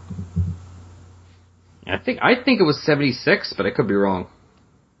 I think it was 76, but I could be wrong.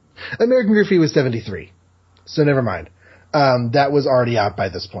 American Graffiti was 73. So never mind. That was already out by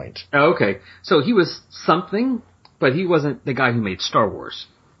this point. Oh, okay. So he was something, but he wasn't the guy who made Star Wars.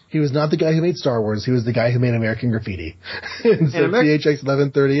 He was not the guy who made Star Wars. He was the guy who made American Graffiti. And so THX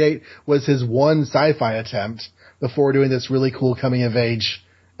 1138 was his one sci-fi attempt before doing this really cool coming-of-age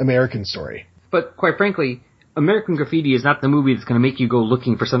American story. But quite frankly, American Graffiti is not the movie that's going to make you go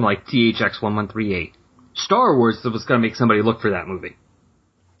looking for something like THX 1138. Star Wars was going to make somebody look for that movie.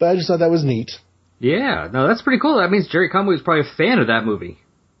 But I just thought that was neat. Yeah, no, that's pretty cool. That means Jerry Conway was probably a fan of that movie.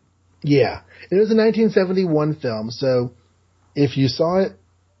 Yeah. It was a 1971 film, so if you saw it,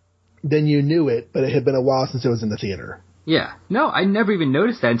 then you knew it, but it had been a while since it was in the theater. Yeah. No, I never even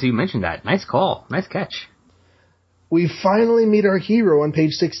noticed that until you mentioned that. Nice call. Nice catch. We finally meet our hero on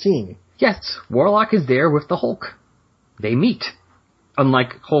page 16. Yes, Warlock is there with the Hulk. They meet.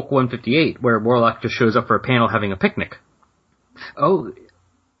 Unlike Hulk 158, where Warlock just shows up for a panel having a picnic. Oh,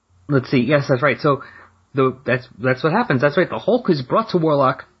 let's see. Yes, that's right. So, that's what happens. That's right. The Hulk is brought to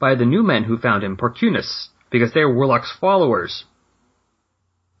Warlock by the new men who found him, Portunus, because they're Warlock's followers,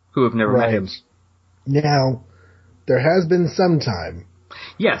 who have never met him. Now, there has been some time.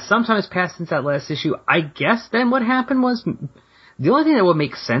 Yes, some time has passed since that last issue. I guess then what happened was, the only thing that would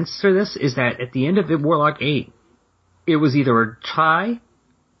make sense for this is that at the end of Warlock 8, it was either a tie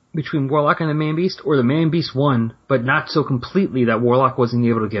between Warlock and the Man-Beast, or the Man-Beast won, but not so completely that Warlock wasn't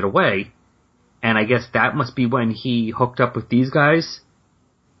able to get away. And I guess that must be when he hooked up with these guys,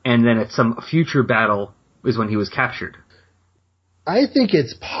 and then at some future battle is when he was captured. I think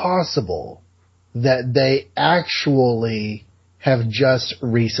it's possible that they actually have just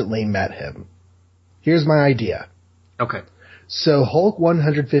recently met him. Here's my idea. Okay. So Hulk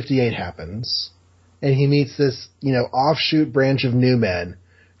 158 happens, and he meets this, offshoot branch of new men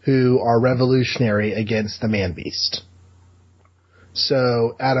who are revolutionary against the Man-Beast.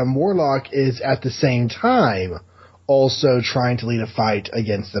 So Adam Warlock is at the same time also trying to lead a fight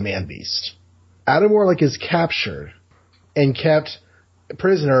against the Man-Beast. Adam Warlock is captured and kept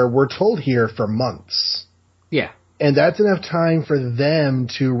prisoner, we're told here, for months. Yeah. And that's enough time for them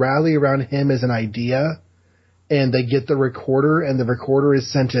to rally around him as an idea, and they get the recorder, and the recorder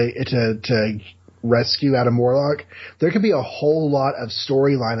is sent to rescue Adam Warlock. There could be a whole lot of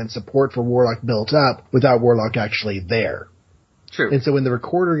storyline and support for Warlock built up without Warlock actually there. True. And so when the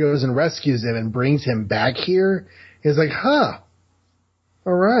recorder goes and rescues him and brings him back here, he's like, all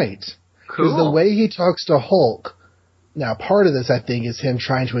right. Cool. Because the way he talks to Hulk, now part of this, I think, is him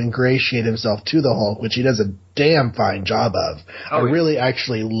trying to ingratiate himself to the Hulk, which he does a damn fine job of. I really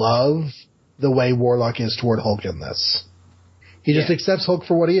actually love the way Warlock is toward Hulk in this. He just accepts Hulk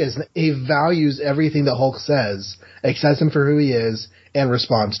for what he is. He values everything that Hulk says, accepts him for who he is, and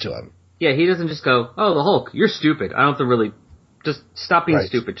responds to him. Yeah, he doesn't just go, oh, the Hulk, you're stupid. I don't have to really... Just stop being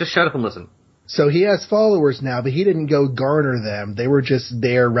stupid. Just shut up and listen. So he has followers now, but he didn't go garner them. They were just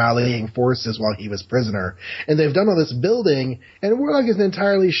there rallying forces while he was prisoner. And they've done all this building, and Warlock isn't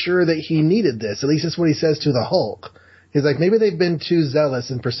entirely sure that he needed this. At least that's what he says to the Hulk. He's like, maybe they've been too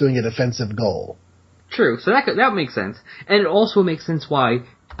zealous in pursuing a defensive goal. True. So that makes sense. And it also makes sense why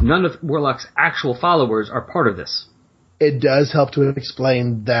none of Warlock's actual followers are part of this. It does help to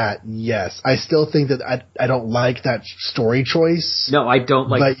explain that, yes. I still think that I don't like that story choice. No, I don't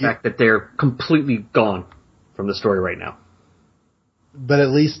like the fact that they're completely gone from the story right now. But at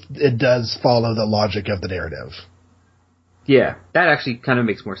least it does follow the logic of the narrative. Yeah, that actually kind of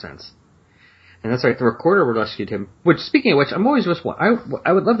makes more sense. And that's right, the recorder rescued him. Which, speaking of which, I'm always just...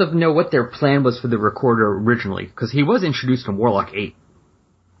 I would love to know what their plan was for the recorder originally, because he was introduced in Warlock 8.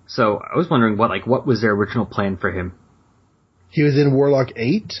 So I was wondering what was their original plan for him. He was in Warlock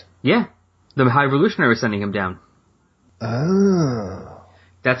 8? Yeah. The High Revolutionary was sending him down. Oh.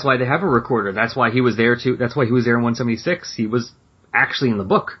 That's why they have a recorder. That's why he was there too. That's why he was there in 176. He was actually in the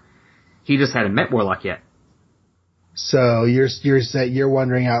book. He just hadn't met Warlock yet. So you're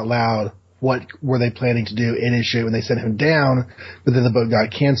wondering out loud, what were they planning to do in issue when they sent him down, but then the book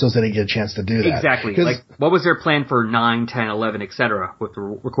got canceled, so they didn't get a chance to do that. Exactly. What was their plan for 9, 10, 11, etc. with the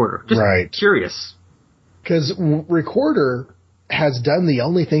recorder? Just curious. Because Recorder has done the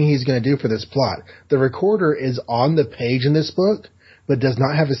only thing he's going to do for this plot. The Recorder is on the page in this book, but does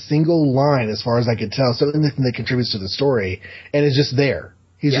not have a single line, as far as I could tell, something that contributes to the story, and is just there.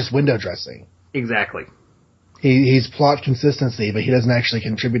 He's just window dressing. Exactly. He's plot consistency, but he doesn't actually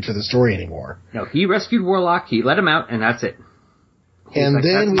contribute to the story anymore. No, he rescued Warlock, he let him out, and that's it. And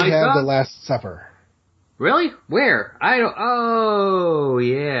then we have the Last Supper. Really? Where? Oh,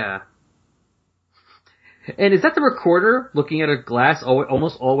 yeah. And is that the recorder looking at a glass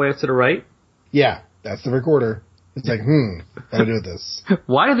almost all the way up to the right? Yeah, that's the recorder. It's like, gotta do this.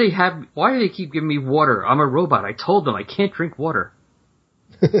 Why do they keep giving me water? I'm a robot. I told them I can't drink water.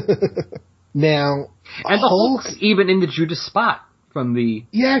 Now, and the Hulk's even in the Judas spot from the...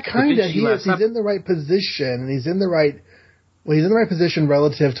 Yeah, kinda. He is. He's in the right position, and he's in the right position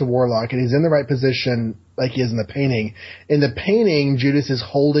relative to Warlock, and he's in the right position like he is in the painting. In the painting, Judas is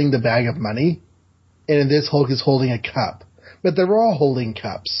holding the bag of money, and in this, Hulk is holding a cup. But they're all holding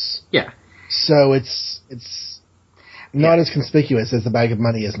cups. Yeah. So it's not as conspicuous as the bag of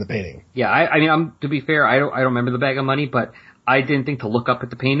money is in the painting. Yeah, I mean, to be fair, I don't remember the bag of money, but I didn't think to look up at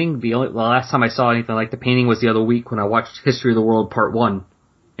the painting. The last time I saw anything like the painting was the other week when I watched History of the World Part 1,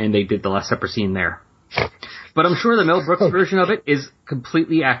 and they did the Last Supper scene there. But I'm sure the Mel Brooks version of it is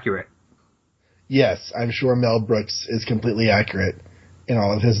completely accurate. Yes, I'm sure Mel Brooks is completely accurate in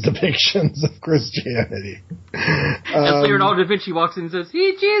all of his depictions of Christianity. As Leonardo da Vinci walks in and says,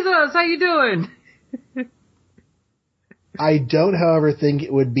 "Hey, Jesus, how you doing?" I don't, however, think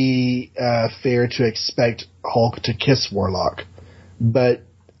it would be fair to expect Hulk to kiss Warlock, but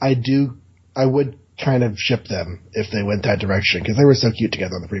I would kind of ship them if they went that direction, because they were so cute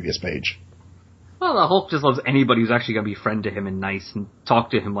together on the previous page. Well, the Hulk just loves anybody who's actually going to be friend to him and nice and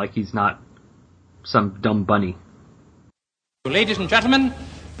talk to him like he's not some dumb bunny. Ladies and gentlemen,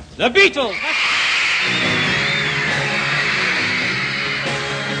 the Beatles!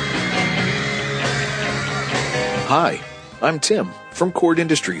 Hi, I'm Tim from Cord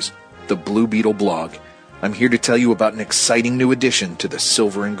Industries, the Blue Beetle blog. I'm here to tell you about an exciting new addition to the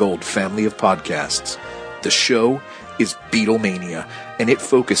Silver and Gold family of podcasts. The show is Beatlemania, and it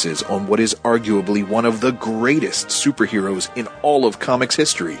focuses on what is arguably one of the greatest superheroes in all of comics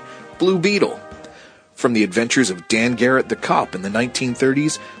history, Blue Beetle. From the adventures of Dan Garrett the cop in the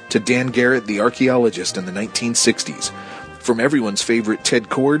 1930s to Dan Garrett the archaeologist in the 1960s. From everyone's favorite Ted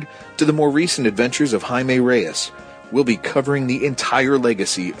Kord to the more recent adventures of Jaime Reyes. We'll be covering the entire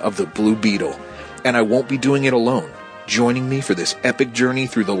legacy of the Blue Beetle. And I won't be doing it alone. Joining me for this epic journey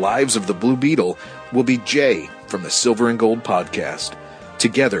through the lives of the Blue Beetle will be Jay from the Silver and Gold podcast.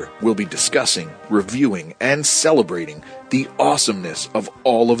 Together, we'll be discussing, reviewing, and celebrating the awesomeness of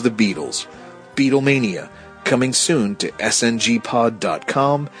all of the Beatles. Beatlemania, coming soon to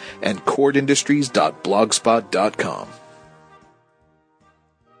sngpod.com and cordindustries.blogspot.com.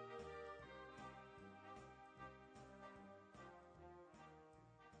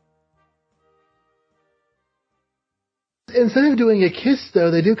 Instead of doing a kiss, though,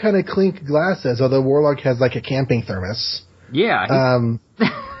 they do kind of clink glasses, although Warlock has like a camping thermos. Yeah.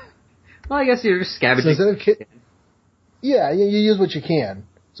 Well, I guess you're just scavenging. So instead of you use what you can.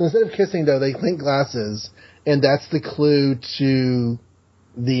 So instead of kissing, though, they clink glasses, and that's the clue to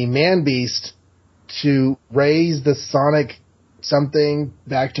the Man-Beast to raise the sonic something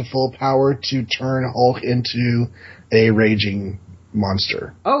back to full power to turn Hulk into a raging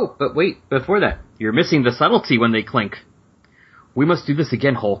monster. Oh, but wait, before that, you're missing the subtlety when they clink. We must do this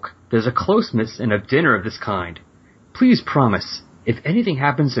again, Hulk. There's a closeness in a dinner of this kind. Please promise, if anything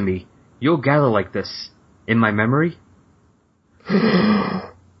happens to me, you'll gather like this, in my memory.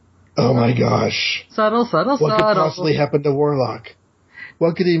 Oh my gosh. Subtle. What could possibly happen to Warlock?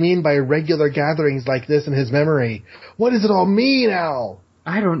 What could he mean by regular gatherings like this in his memory? What does it all mean, Al?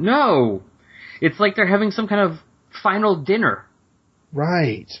 I don't know. It's like they're having some kind of final dinner.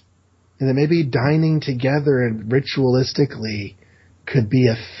 Right. And then maybe dining together and ritualistically could be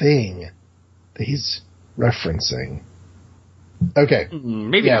a thing that he's referencing. Okay.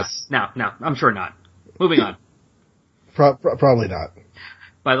 Maybe yes. not. No, I'm sure not. Moving on. Probably not.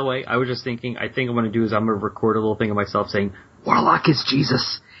 By the way, I was just thinking, I think I'm going to do is I'm going to record a little thing of myself saying, Warlock is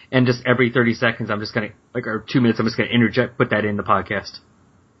Jesus. And just every 30 seconds, I'm just going to, or 2 minutes, I'm just going to interject, put that in the podcast.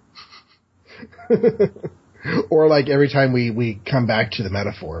 Or like every time we come back to the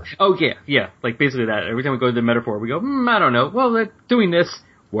metaphor. Oh, yeah. Like basically that. Every time we go to the metaphor, we go, I don't know. Well, they're doing this.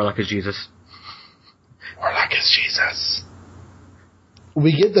 Warlock is Jesus. Warlock is Jesus.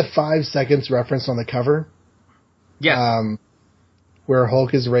 We get the 5 seconds reference on the cover. Yeah. Where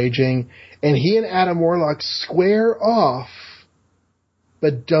Hulk is raging, and he and Adam Warlock square off,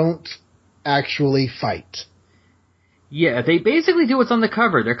 but don't actually fight. Yeah, they basically do what's on the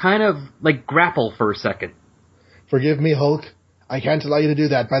cover. They're kind of like grapple for a second. Forgive me, Hulk. I can't allow you to do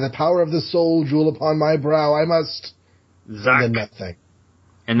that. By the power of the soul jewel upon my brow, I must... Zack. And then nothing.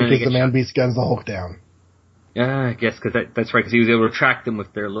 And then because the Man-Beast guns the Hulk down. Yeah, I guess, because that's right, because he was able to track them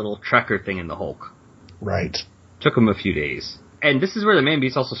with their little tracker thing in the Hulk. Right. Took him a few days. And this is where the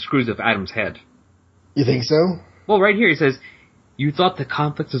Man-Beast also screws up Adam's head. You think so? Well, right here he says, you thought the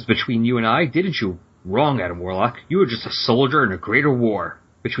conflict was between you and I, didn't you? Wrong, Adam Warlock. You were just a soldier in a greater war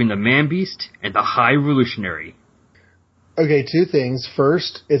between the Man-Beast and the High Revolutionary. Okay, two things.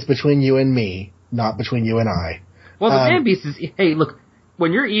 First, it's between you and me, not between you and I. Well, the man beast is... Hey, look,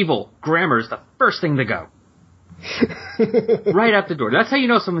 when you're evil, grammar is the first thing to go. Right out the door. That's how you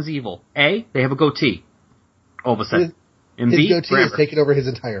know someone's evil. A, they have a goatee. All of a sudden. And his B, goatee grammar. has taken over his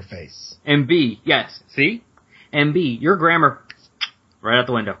entire face. And B, yes, see? And B, your grammar, right out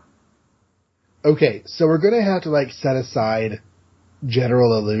the window. Okay, so we're going to have to, like, set aside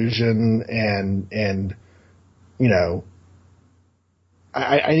general illusion and you know,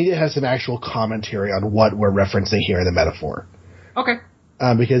 I need to have some actual commentary on what we're referencing here in the metaphor. Okay.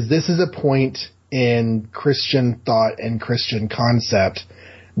 Because this is a point in Christian thought and Christian concept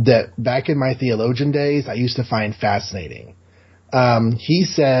that back in my theologian days, I used to find fascinating. He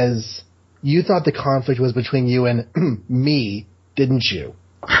says, you thought the conflict was between you and me, didn't you?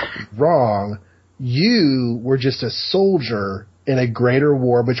 Wrong. You were just a soldier in a greater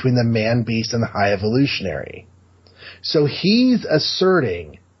war between the man-beast and the high evolutionary. So he's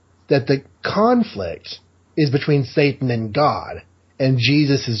asserting that the conflict is between Satan and God, and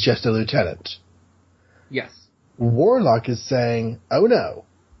Jesus is just a lieutenant. Yes. Warlock is saying, oh no.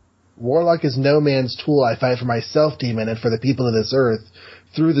 Warlock is no man's tool. I fight for myself, demon, and for the people of this earth.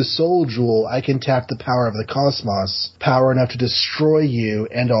 Through the soul jewel, I can tap the power of the cosmos, power enough to destroy you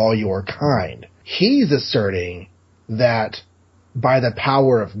and all your kind. He's asserting that by the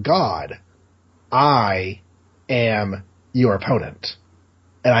power of God, I am your opponent.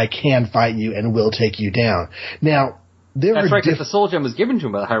 And I can fight you and will take you down. Now, That's right, because the soul gem was given to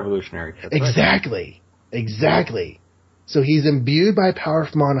him by the High Revolutionary. That's exactly. Right. Exactly. So he's imbued by power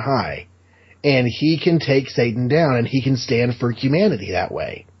from on high, and he can take Satan down, and he can stand for humanity that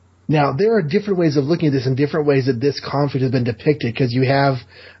way. Now, there are different ways of looking at this and different ways that this conflict has been depicted, because you have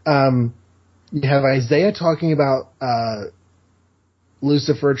Isaiah talking about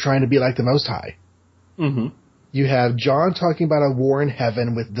Lucifer trying to be like the Most High. Mm-hmm. You have John talking about a war in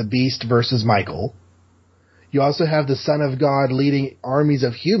heaven with the beast versus Michael. You also have the Son of God leading armies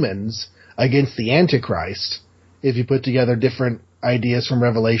of humans against the Antichrist, if you put together different ideas from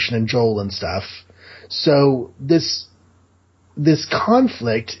Revelation and Joel and stuff. So this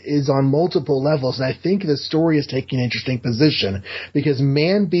conflict is on multiple levels, and I think the story is taking an interesting position, because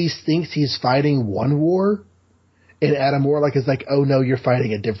Man-Beast thinks he's fighting one war, and Adam Warlock is like, oh no, you're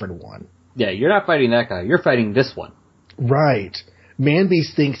fighting a different one. Yeah, you're not fighting that guy. You're fighting this one. Right.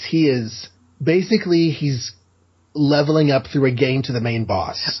 Man-Beast thinks he's leveling up through a game to the main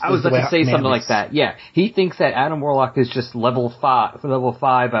boss. I was about to say something like that. Yeah, he thinks that Adam Warlock is just level 5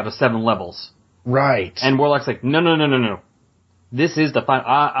 out of 7 levels. Right. And Warlock's like, no. This is the final.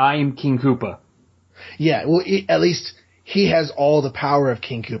 I'm King Koopa. Yeah, well, at least he has all the power of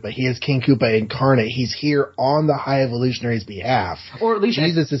King Koopa. He is King Koopa incarnate. He's here on the High Evolutionary's behalf. Or at least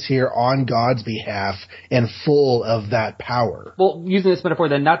Jesus is here on God's behalf and full of that power. Well, using this metaphor,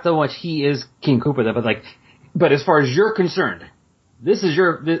 then not so much he is King Koopa, but as far as you're concerned, this is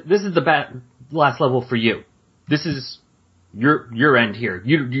the last level for you. This is your end here.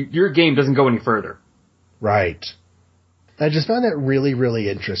 Your game doesn't go any further. Right. I just found that really, really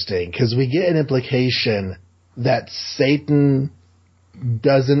interesting, because we get an implication that Satan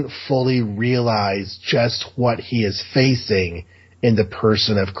doesn't fully realize just what he is facing in the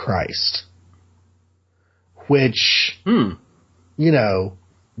person of Christ. Which, you know,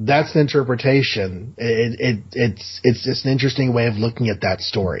 that's an interpretation. It's just an interesting way of looking at that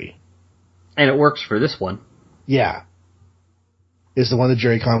story. And it works for this one. Yeah. It's the one that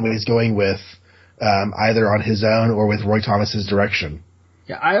Jerry Conway is going with, either on his own or with Roy Thomas's direction.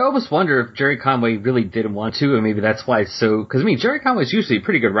 Yeah, I always wonder if Jerry Conway really didn't want to, and maybe that's why it's so... Because, Jerry Conway's usually a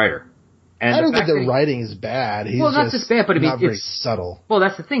pretty good writer. And I don't think the writing is bad. He's not just bad, but not very subtle. Well,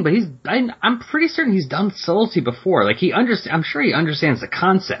 that's the thing, but I'm pretty certain he's done subtlety before. I'm sure he understands the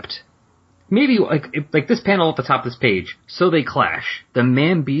concept. Maybe, like this panel at the top of this page, so they clash. The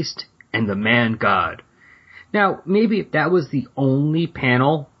man-beast and the man-god. Now, maybe if that was the only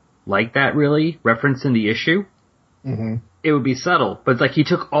panel like that, really, referencing the issue, it would be subtle. But it's like he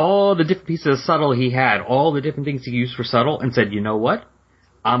took all the different pieces of subtle he had, all the different things he used for subtle, and said, you know what?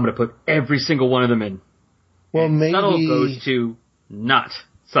 I'm going to put every single one of them in. Well, and maybe... subtle goes to not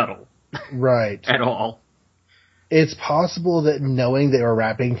subtle. Right. At all. It's possible that knowing they were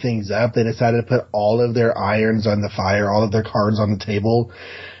wrapping things up, they decided to put all of their irons on the fire, all of their cards on the table,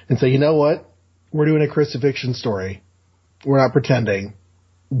 and say, you know what? We're doing a crucifixion story. We're not pretending.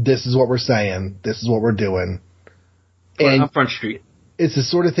 This is what we're saying. This is what we're doing. And on Front Street. It's the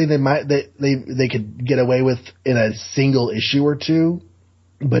sort of thing they could get away with in a single issue or two,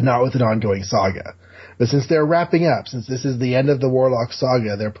 but not with an ongoing saga. But since they're wrapping up, since this is the end of the Warlock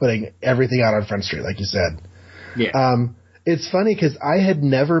saga, they're putting everything out on Front Street, like you said. Yeah. It's funny because I had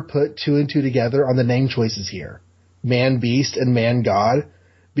never put two and two together on the name choices here. Man-Beast and Man-God,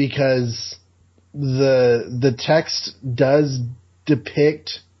 because the text does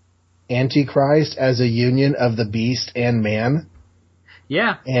depict Antichrist as a union of the beast and man.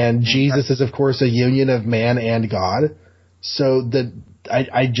 Yeah. And Jesus is, of course, a union of man and God. So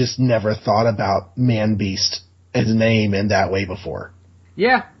I just never thought about Man-Beast as a name in that way before.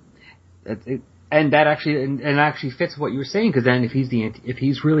 Yeah. And that actually fits what you were saying, because then if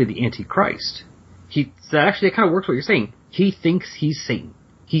he's really the Antichrist, that kind of works what you're saying. He thinks he's Satan.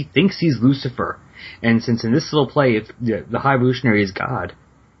 He thinks he's Lucifer. And since in this little play, the High Evolutionary is God,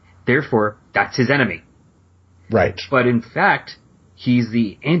 therefore, that's his enemy. Right. But in fact, he's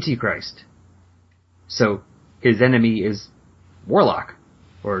the Antichrist. So his enemy is Warlock,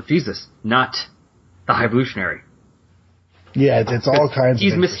 or Jesus, not the High Evolutionary. Yeah, it's all kinds of...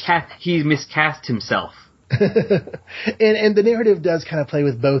 He's miscast himself. and the narrative does kind of play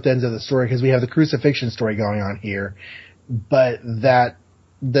with both ends of the story, because we have the crucifixion story going on here, but that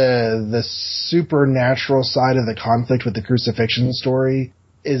the supernatural side of the conflict with the crucifixion story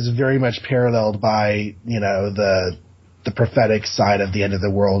is very much paralleled by, the prophetic side of the end of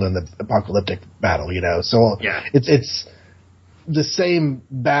the world and the apocalyptic battle, So yeah. It's the same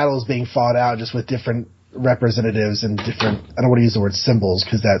battles being fought out, just with different representatives and different, I don't want to use the word symbols,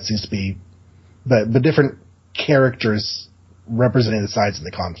 because that seems to be, but different characters representing the sides of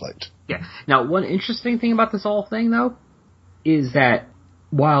the conflict. Yeah. Now, one interesting thing about this whole thing, though, is that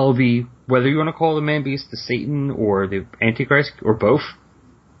while whether you want to call the Man-Beast the Satan or the Antichrist or both,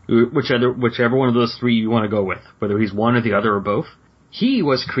 whichever one of those three you want to go with, whether he's one or the other or both, he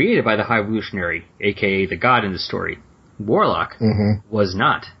was created by the High Evolutionary, aka the God in the story. Warlock was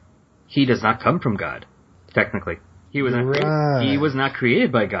not. He does not come from God, technically. He was not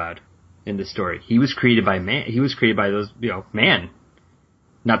created by God in this story. He was created by man. He was created by man.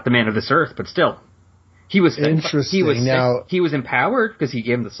 Not the man of this earth, but still. He was Interesting. He was empowered because he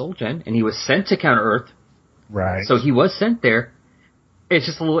gave him the soul gem, and he was sent to counter Earth. Right. So he was sent there. It's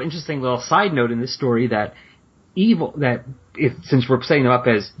just a little interesting little side note in this story that since we're setting them up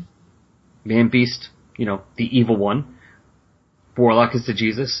as Man-Beast, the evil one, Warlock is the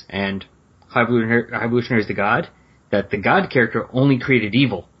Jesus, and High Evolutionary is the God, that the God character only created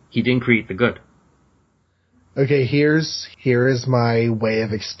evil. He didn't create the good. Okay, here is my way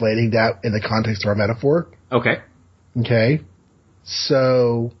of explaining that in the context of our metaphor. Okay.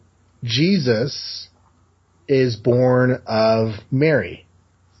 So, Jesus is born of Mary.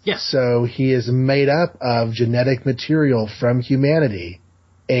 Yes. So he is made up of genetic material from humanity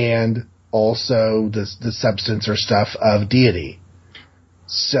and also the substance or stuff of deity.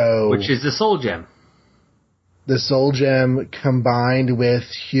 So, which is the soul gem. The soul gem combined with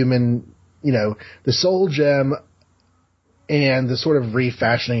human, the soul gem and the sort of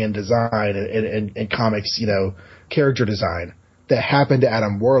refashioning and design and comics, character design that happened to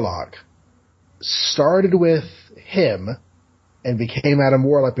Adam Warlock started with him and became Adam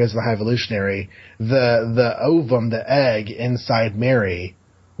Warlock because of the High Evolutionary. The ovum, the egg inside Mary,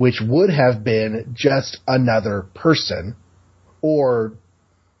 which would have been just another person or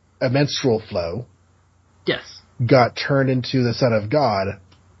a menstrual flow. Yes. Got turned into the Son of God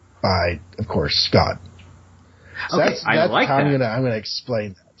by, of course, God. So that's I like how that. I'm gonna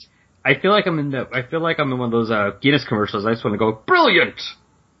explain that. I feel like I'm in one of those Guinness commercials. I just want to go, brilliant!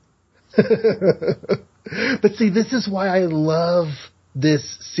 But see, this is why I love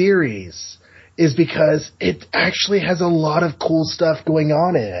this series, is because it actually has a lot of cool stuff going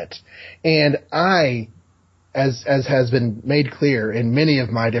on in it. And I, as has been made clear in many of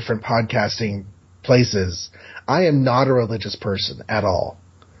my different podcasting places, I am not a religious person at all.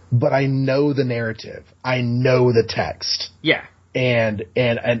 But I know the narrative. I know the text. Yeah. And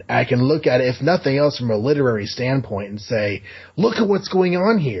I can look at it, if nothing else, from a literary standpoint and say, look at what's going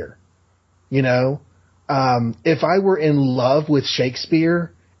on here. If I were in love with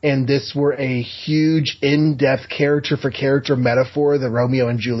Shakespeare and this were a huge, in-depth character-for-character metaphor, the Romeo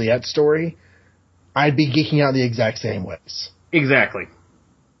and Juliet story, I'd be geeking out the exact same ways. Exactly.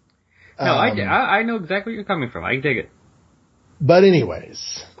 No, I know exactly where you're coming from. I dig it. But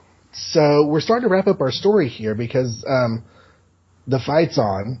anyways, so we're starting to wrap up our story here because the fight's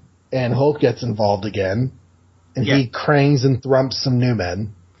on and Hulk gets involved again and he crangs and thumps some new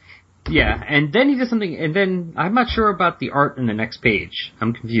men. Yeah, and then he does something, and then I'm not sure about the art in the next page.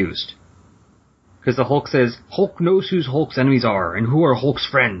 I'm confused. Because the Hulk says, Hulk knows who Hulk's enemies are, and who are Hulk's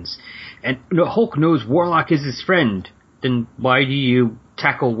friends. And Hulk knows Warlock is his friend. Then why do you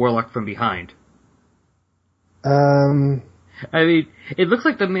tackle Warlock from behind? I mean, it looks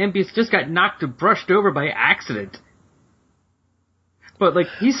like the Man-Beast just got brushed over by accident. But, like,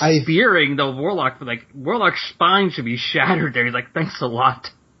 he's spearing the Warlock, but, like, Warlock's spine should be shattered there. He's like, thanks a lot.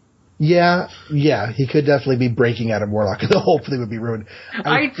 Yeah, he could definitely be breaking Adam Warlock, and the whole thing would be ruined.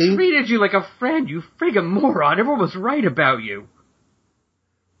 I treated you like a friend, you friggin' moron. Everyone was right about you.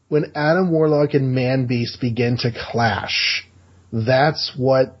 When Adam Warlock and Man-Beast begin to clash, that's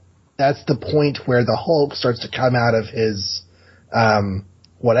the point where the Hulk starts to come out of his,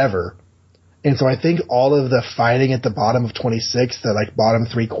 whatever. And so I think all of the fighting at the bottom of 26, the like bottom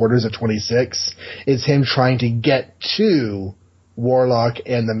 3/4 of 26, is him trying to get to Warlock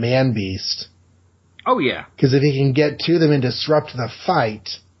and the Man-Beast. Oh yeah. Because if he can get to them and disrupt the fight,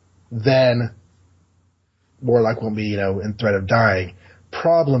 then Warlock won't be, in threat of dying.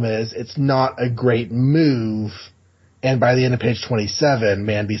 Problem is, it's not a great move, and by the end of page 27,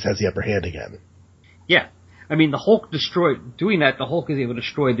 Man-Beast has the upper hand again. Yeah. I mean, the Hulk doing that, the Hulk is able to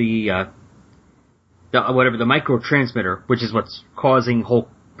destroy the microtransmitter, which is what's causing Hulk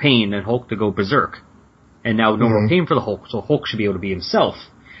pain and Hulk to go berserk. And now no more pain for the Hulk, so Hulk should be able to be himself.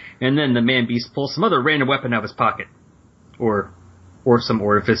 And then the Man-Beast pulls some other random weapon out of his pocket. Or some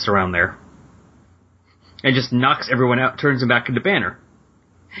orifice around there. And just knocks everyone out, turns him back into Banner.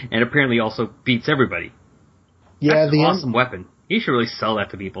 And apparently also beats everybody. Yeah, that's an awesome weapon. He should really sell that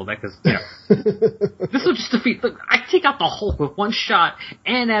to people, because, this will just defeat... Look, I take out the Hulk with one shot,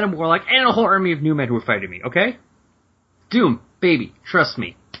 and Adam Warlock, and a whole army of new men who are fighting me, okay? Doom, baby, trust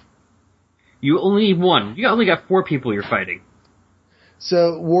me. You only need one. You only got 4 people you're fighting.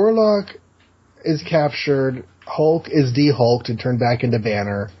 So, Warlock is captured, Hulk is de-Hulked and turned back into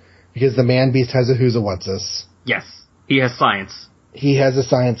Banner, because the Man-Beast has a who's a what's-this. Yes, he has science. He has a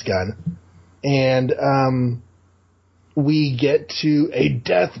science gun. And, we get to a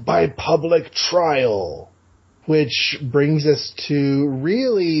death by public trial, which brings us to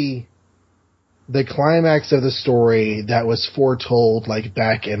really the climax of the story that was foretold, like,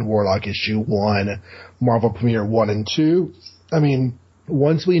 back in Warlock issue 1, Marvel Premiere 1 and 2. I mean,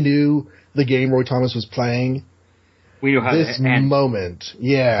 once we knew the game Roy Thomas was playing, we knew how this to end. Moment,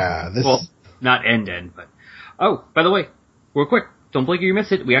 well, not end, but... Oh, by the way, real quick, don't blink or you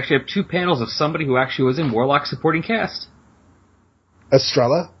miss it, we actually have 2 panels of somebody who actually was in Warlock supporting cast.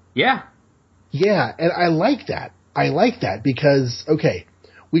 Estrella? Yeah. Yeah, and I like that. Because, okay,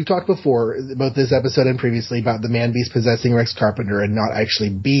 we've talked before, both this episode and previously, about the Man-Beast possessing Rex Carpenter and not actually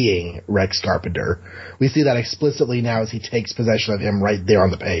being Rex Carpenter. We see that explicitly now as he takes possession of him right there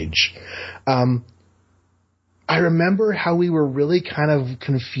on the page. I remember how we were really kind of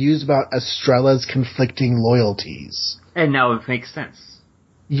confused about Estrella's conflicting loyalties. And now it makes sense.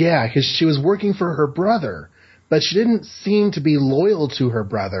 Yeah, because she was working for her brother, but she didn't seem to be loyal to her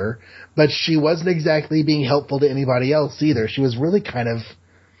brother, but she wasn't exactly being helpful to anybody else either. She was really kind of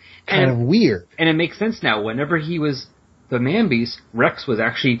weird. And it makes sense now. Whenever he was the Man-Beast, Rex was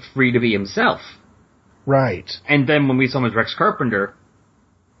actually free to be himself. Right. And then when we saw him as Rex Carpenter,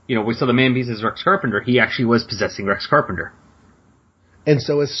 we saw the Man-Beast as Rex Carpenter, he actually was possessing Rex Carpenter. And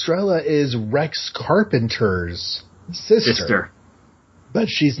so Estrella is Rex Carpenter's sister. But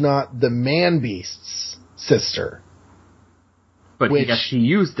she's not the Man-Beast's sister. But she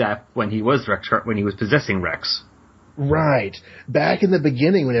used that when he was when he was possessing Rex. Right. Back in the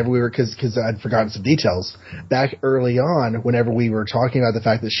beginning, whenever we were, because I'd forgotten some details, back early on, whenever we were talking about the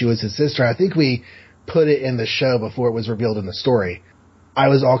fact that she was his sister, I think we put it in the show before it was revealed in the story. I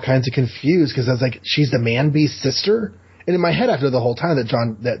was all kinds of confused because I was like, she's the Man-Beast's sister? And in my head after the whole time that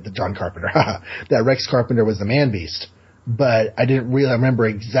John Carpenter, that Rex Carpenter was the Man-Beast. But I didn't really remember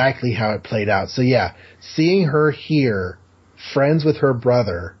exactly how it played out. So yeah, seeing her here, friends with her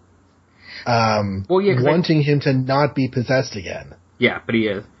brother, wanting him to not be possessed again. Yeah, but he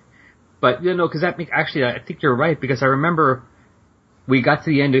is. But, because I think you're right, because I remember we got to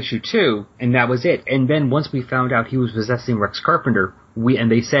the end of issue 2, and that was it. And then once we found out he was possessing Rex Carpenter,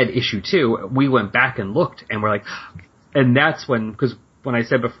 and they said issue 2, we went back and looked, and we're like, and that's because when I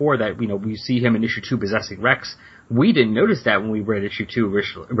said before that, we see him in issue 2 possessing Rex, we didn't notice that when we read issue 2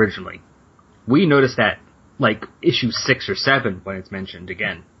 originally. We noticed that, like, issue 6 or 7 when it's mentioned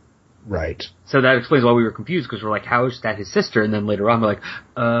again. Right. So that explains why we were confused, because we're like, how is that his sister? And then later on, we're like,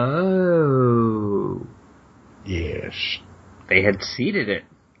 oh. Yes. They had seeded it.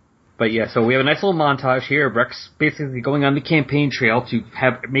 But yeah, so we have a nice little montage here of Rex basically going on the campaign trail to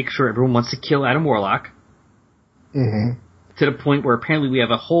make sure everyone wants to kill Adam Warlock. Mm-hmm. To the point where apparently we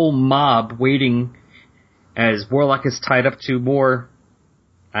have a whole mob waiting as Warlock is tied up to more,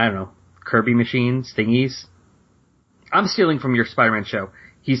 I don't know, Kirby machines, thingies. I'm stealing from your Spider-Man show.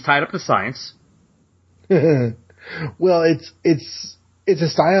 He's tied up to science. Well, it's a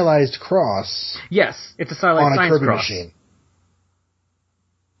stylized cross. Yes, it's a stylized on a science Kirby cross. machine.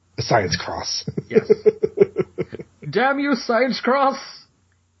 A science cross. Yes. Damn you, Science Cross!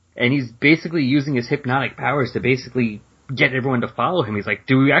 And he's basically using his hypnotic powers to basically get everyone to follow him. He's like,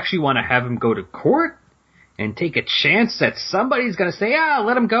 do we actually want to have him go to court and take a chance that somebody's going to say,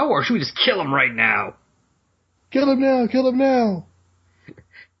 let him go, or should we just kill him right now? Kill him now, kill him now.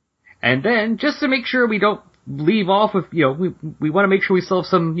 And then, just to make sure we don't leave off with, we want to make sure we still have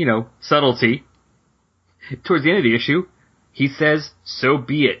some, subtlety towards the end of the issue, he says, so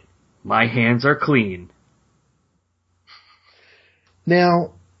be it. My hands are clean.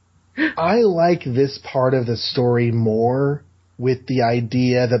 Now, I like this part of the story more with the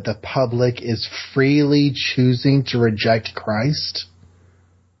idea that the public is freely choosing to reject Christ.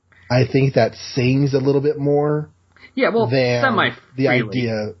 I think that sings a little bit more. Yeah, well, than semi-freely. The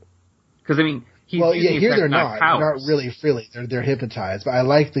idea. Because, he's here they're not. Powers. They're not really freely. They're hypnotized. But I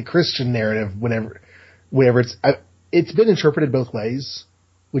like the Christian narrative whenever it's been interpreted both ways,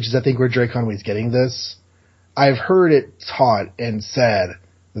 which is, I think, where Jerry Conway's getting this. I've heard it taught and said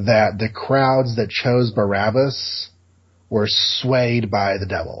that the crowds that chose Barabbas were swayed by the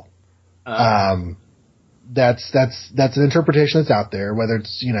devil. That's an interpretation that's out there. Whether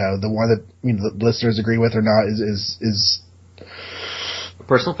it's, the one that, the listeners agree with or not is a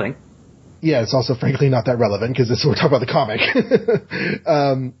personal thing. Yeah, it's also frankly not that relevant because we're talking about the comic.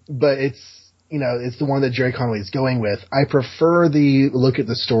 But it's the one that Jerry Conway is going with. I prefer the look at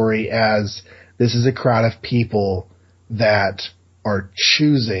the story as this is a crowd of people that are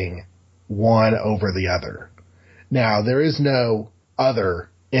choosing one over the other. Now, there is no other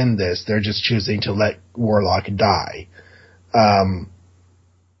in this. They're just choosing to let Warlock die.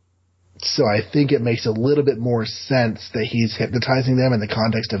 So I think it makes a little bit more sense that he's hypnotizing them in the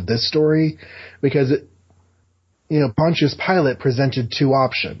context of this story because, Pontius Pilate presented two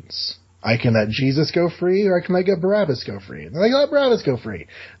options. I can let Jesus go free or I can let Barabbas go free. And they're like, let Barabbas go free.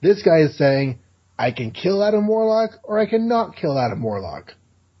 This guy is saying, I can kill Adam Warlock or I cannot kill Adam Warlock.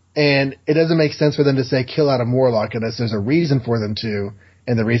 And it doesn't make sense for them to say kill Adam Warlock unless there's a reason for them to,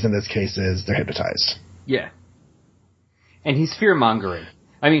 and the reason in this case is they're hypnotized. Yeah. And he's fear-mongering.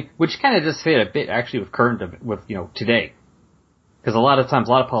 Which kind of does fit a bit actually with today. Because a lot of times,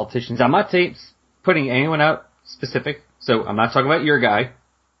 a lot of politicians, I'm not putting anyone out specific, so I'm not talking about your guy,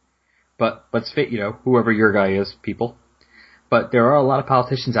 but let's fit, whoever your guy is, people. But there are a lot of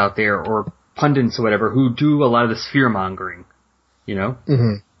politicians out there, or pundits or whatever, who do a lot of this fear-mongering,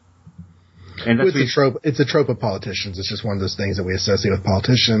 Mm-hmm. And that's it's a trope of politicians. It's just one of those things that we associate with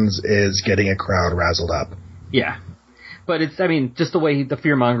politicians is getting a crowd razzled up. Yeah. But it's, just the way the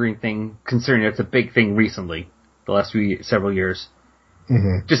fear-mongering thing, considering it's a big thing recently, the last several years,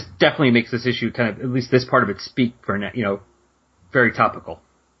 mm-hmm. just definitely makes this issue kind of, at least this part of it, speak for, very topical.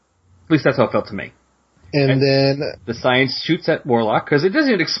 At least that's how it felt to me. And then the science shoots at Warlock, because it doesn't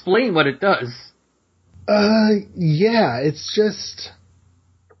even explain what it does. Yeah, it's just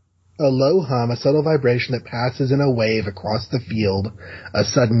a low hum, a subtle vibration that passes in a wave across the field, a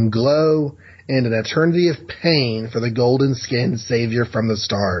sudden glow, and an eternity of pain for the golden-skinned savior from the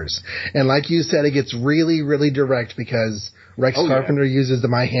stars. And like you said, it gets really, really direct because Rex Carpenter uses the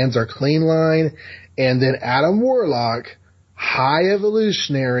My Hands Are Clean line, and then Adam Warlock, high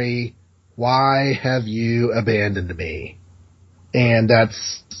evolutionary, why have you abandoned me? And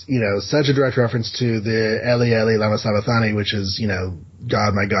that's, such a direct reference to the Eli Eli Lama Sabachthani, which is,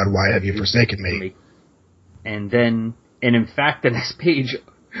 God, my God, why have you forsaken me? And in fact, the next page,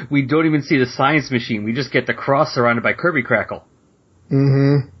 we don't even see the science machine. We just get the cross surrounded by Kirby Crackle.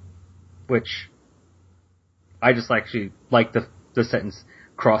 Mm-hmm. Which, I just actually like the sentence,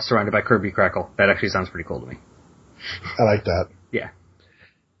 cross surrounded by Kirby Crackle. That actually sounds pretty cool to me. I like that. Yeah.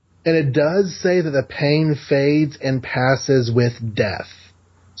 And it does say that the pain fades and passes with death.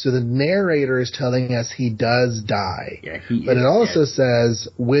 So the narrator is telling us he does die. Yeah, but it also says,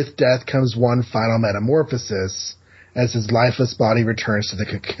 with death comes one final metamorphosis as his lifeless body returns to the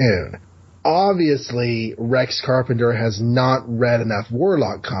cocoon. Obviously, Rex Carpenter has not read enough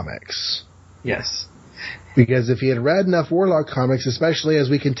Warlock comics. Yes. Because if he had read enough Warlock comics, especially as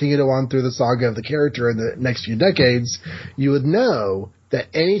we continue to on through the saga of the character in the next few decades, you would know that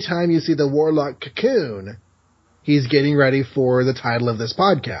anytime you see the Warlock cocoon, he's getting ready for the title of this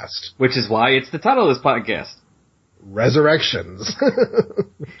podcast. Which is why it's the title of this podcast. Resurrections.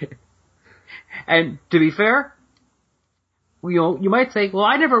 And to be fair, you might say, well,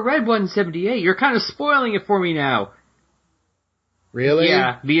 I never read 178. You're kind of spoiling it for me now. Really?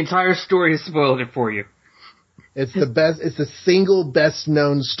 Yeah, the entire story has spoiled it for you. It's the single best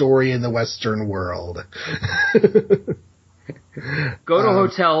known story in the Western world. Go to a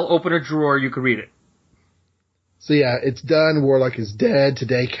hotel, open a drawer, you can read it. So yeah, it's done. Warlock is dead.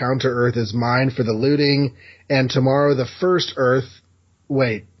 Today, Counter-Earth is mined for the looting. And tomorrow, the first Earth...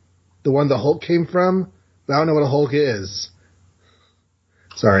 Wait. The one the Hulk came from? I don't know what a Hulk is.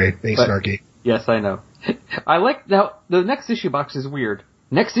 Sorry, being snarky. Yes, I know. I like... Now, the next issue box is weird.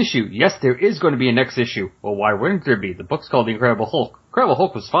 Next issue. Yes, there is going to be a next issue. Well, why wouldn't there be? The book's called The Incredible Hulk. Incredible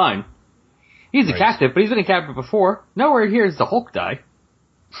Hulk was fine. He's a captive, but he's been a captive before. Nowhere here is the Hulk die.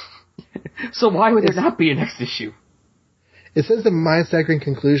 So why would there not be a next issue? It says the mind-staggering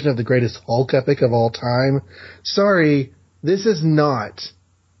conclusion of the greatest Hulk epic of all time. Sorry, this is not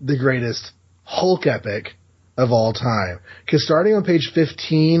the greatest Hulk epic of all time. Because starting on page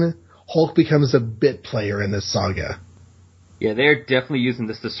 15, Hulk becomes a bit player in this saga. Yeah, they're definitely using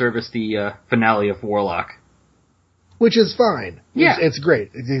this to service the finale of Warlock. Which is fine. Yeah. It's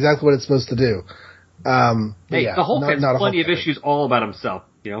great. It's exactly what it's supposed to do. Hey, yeah, the Hulk has plenty of issues all about himself.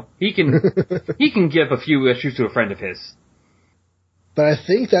 You know, he can give a few issues to a friend of his. But I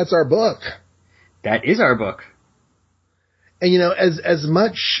think that's our book. That is our book. And you know, as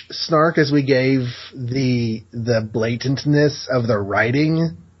much snark as we gave the blatantness of the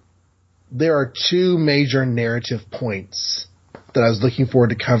writing, there are two major narrative points that I was looking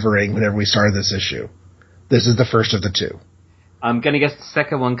forward to covering whenever we started this issue. This is the first of the two. I'm gonna guess the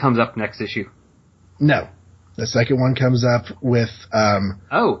second one comes up next issue. No. The second one comes up with,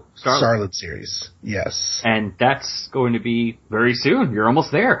 Starlet series. Yes. And that's going to be very soon. You're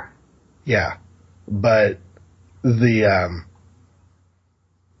almost there. Yeah. But the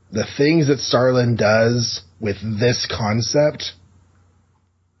things that Starlin does with this concept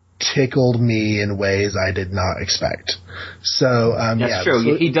tickled me in ways I did not expect. So, that's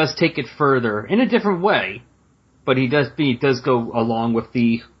true. He does take it further in a different way, but he does go along with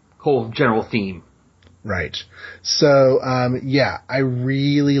the whole general theme. Right. So, I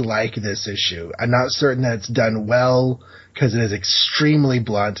really like this issue. I'm not certain that it's done well, because it is extremely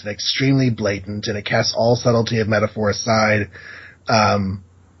blunt and extremely blatant, and it casts all subtlety of metaphor aside,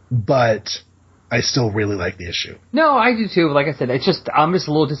 but I still really like the issue. No, I do too. Like I said, I'm just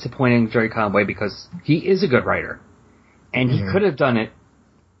a little disappointed in Jerry Conway, because he is a good writer. And he could have done it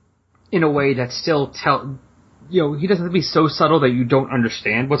in a way that still he doesn't have to be so subtle that you don't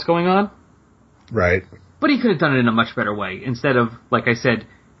understand what's going on. Right. But he could have done it in a much better way, instead of, like I said,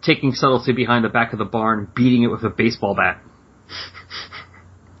 taking subtlety behind the back of the barn, beating it with a baseball bat.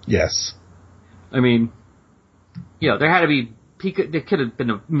 Yes. I mean, there could have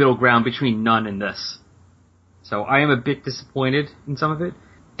been a middle ground between none and this. So I am a bit disappointed in some of it.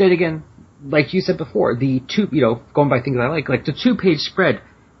 Then again, like you said before, the two, going by things I like the 2-page spread,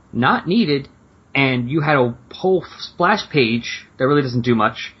 not needed, and you had a whole splash page that really doesn't do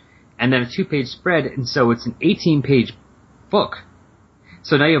much, and then a 2-page spread, and so it's an 18-page book.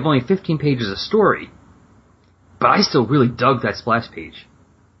 So now you have only 15 pages of story. But I still really dug that splash page.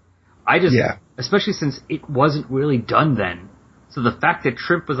 Especially since it wasn't really done then. So the fact that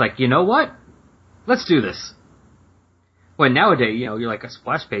Trimp was like, you know what? Let's do this. When nowadays, you're like a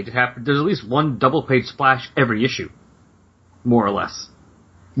splash page, there's at least one double-page splash every issue. More or less.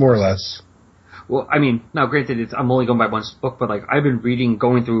 More or less. Well, I mean, now granted, I'm only going by one book, but I've been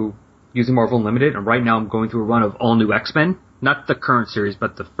going through using Marvel Unlimited, and right now I'm going through a run of All New X-Men. Not the current series,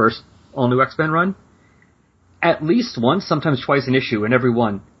 but the first All New X-Men run. At least once, sometimes twice an issue, and every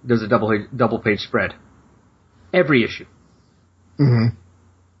one, there's a double-page spread. Every issue. Mm-hmm.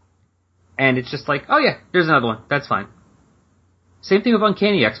 And it's just like, oh yeah, there's another one. That's fine. Same thing with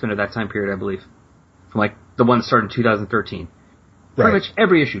Uncanny X-Men at that time period, I believe. From the one that started in 2013. Pretty much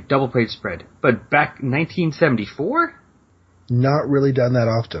every issue, double-page spread. But back in 1974? Not really done that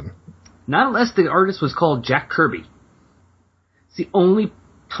often. Not unless the artist was called Jack Kirby. It's the only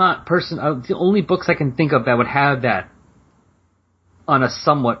the only books I can think of that would have that on a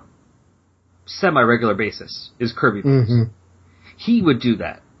somewhat semi-regular basis is Kirby books. Mm-hmm. He would do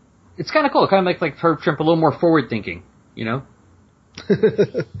that. It's kind of cool. Kind of like Herb Trimp, a little more forward-thinking, Kind of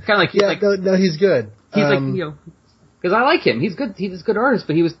like... No, he's good. He's because I like him. He's good. He's a good artist,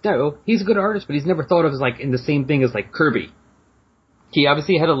 but he's a good artist, but he's never thought of as in the same thing as Kirby. He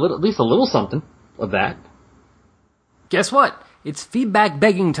obviously had at least a little something of that. Guess what? It's feedback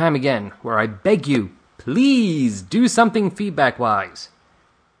begging time again, where I beg you, please do something feedback-wise.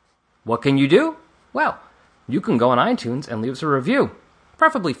 What can you do? Well, you can go on iTunes and leave us a review.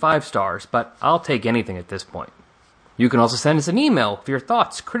 Preferably 5 stars, but I'll take anything at this point. You can also send us an email with your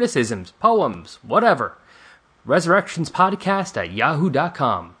thoughts, criticisms, poems, whatever.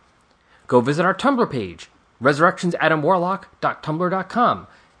 resurrectionspodcast@yahoo.com. Go visit our Tumblr page, resurrectionsadamwarlock.tumblr.com.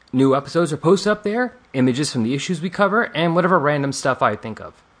 New episodes are posted up there, images from the issues we cover, and whatever random stuff I think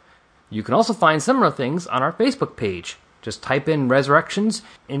of. You can also find similar things on our Facebook page. Just type in Resurrections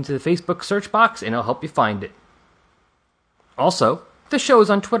into the Facebook search box and it'll help you find it. Also, the show is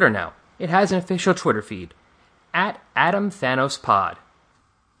on Twitter now. It has an official Twitter feed, @AdamThanosPod.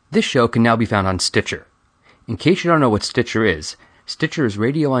 This show can now be found on Stitcher. In case you don't know what Stitcher is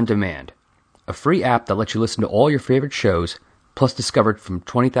radio on demand, a free app that lets you listen to all your favorite shows, plus discover from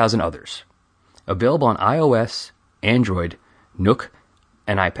 20,000 others. Available on iOS, Android, Nook,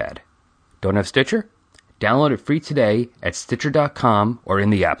 and iPad. Don't have Stitcher? Download it free today at Stitcher.com or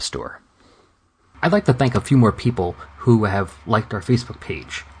in the App Store. I'd like to thank a few more people who have liked our Facebook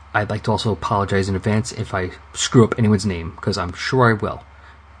page. I'd like to also apologize in advance if I screw up anyone's name, because I'm sure I will.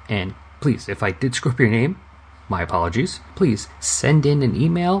 And please, if I did screw up your name, my apologies. Please send in an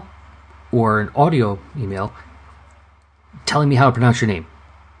email or an audio email telling me how to pronounce your name,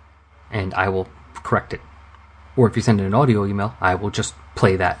 and I will correct it. Or if you send in an audio email, I will just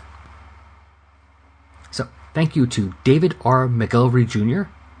play that. So, thank you to David R. McElvery Jr.,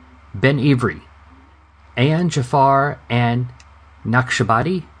 Ben Avery, Ayan Jafar and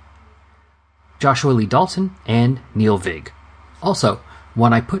Naqshbandi, Joshua Lee Dalton, and Neil Vig. Also,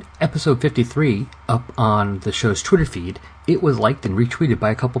 when I put episode 53 up on the show's Twitter feed, it was liked and retweeted by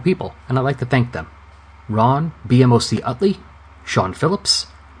a couple people, and I'd like to thank them. Ron, BMOC Utley, Sean Phillips,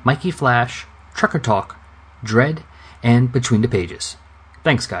 Mikey Flash, Trucker Talk, Dread, and Between the Pages.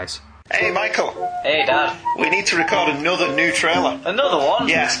 Thanks, guys. Hey, Michael. Hey, Dad. We need to record another new trailer. Another one?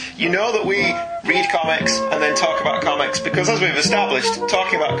 Yes. You know that we read comics and then talk about comics, because as we've established,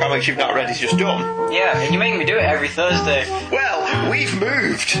 talking about comics you've not read is just dumb. Yeah, and you make me do it every Thursday. Well, we've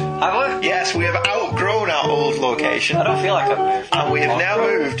moved. Have we? Yes, we have outgrown our old location. I don't feel like I've moved. And we have now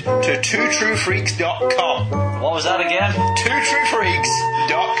moved to twotruefreaks.com. What was that again?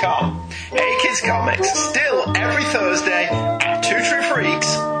 twotruefreaks.com. Hey Kids Comics, still every Thursday at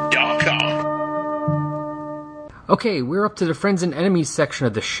twotruefreaks.com. Okay, we're up to the Friends and Enemies section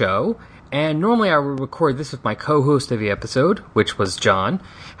of the show, and normally I would record this with my co-host of the episode, which was John.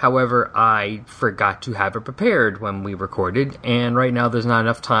 However, I forgot to have it prepared when we recorded, and right now there's not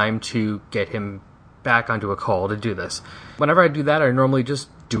enough time to get him back onto a call to do this. Whenever I do that, I normally just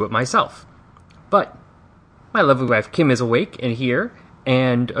do it myself. But my lovely wife Kim is awake and here,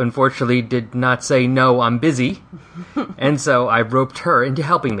 and unfortunately did not say, no, I'm busy, and so I roped her into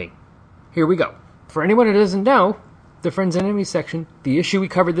helping me. Here we go. For anyone who doesn't know, the Friends and Enemies section, the issue we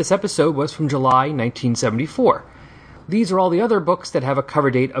covered this episode was from July 1974. These are all the other books that have a cover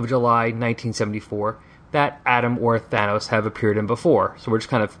date of July 1974 that Adam or Thanos have appeared in before, so we're just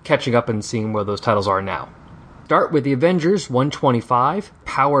kind of catching up and seeing where those titles are now. Start with the Avengers 125,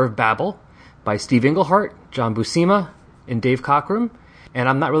 Power of Babel, by Steve Englehart, John Buscema, and Dave Cockrum, and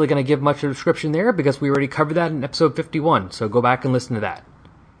I'm not really going to give much of a description there because we already covered that in episode 51, so go back and listen to that.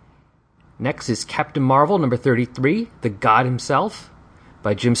 Next is Captain Marvel, number 33, The God Himself,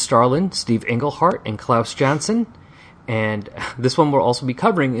 by Jim Starlin, Steve Englehart, and Klaus Janson. And this one we'll also be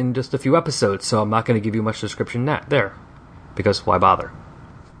covering in just a few episodes, so I'm not going to give you much description there, because why bother?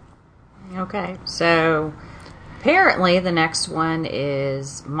 Okay, so apparently the next one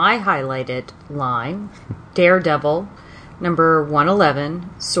is my highlighted line, Daredevil, number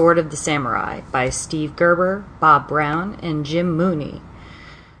 111, Sword of the Samurai, by Steve Gerber, Bob Brown, and Jim Mooney.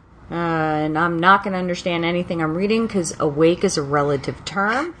 And I'm not going to understand anything I'm reading because awake is a relative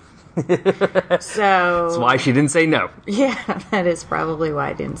term. So that's why she didn't say no. Yeah, that is probably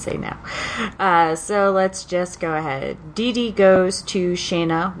why I didn't say no. So let's just go ahead. Dee Dee goes to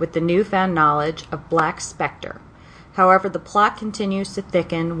Shayna with the newfound knowledge of Black Spectre. However, the plot continues to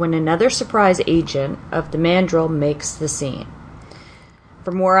thicken when another surprise agent of the Mandrill makes the scene.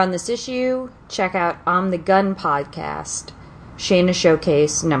 For more on this issue, check out On the Gun podcast, Shayna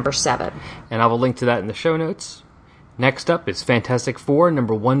Showcase number 7. And I will link to that in the show notes. Next up is Fantastic Four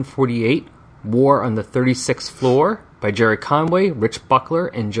number 148, War on the 36th Floor, by Jerry Conway, Rich Buckler,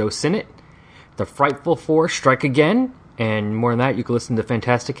 and Joe Sinnott. The Frightful Four strike again, and more than that you can listen to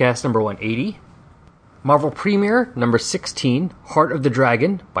Fantastic Cast number 180. Marvel Premiere number 16, Heart of the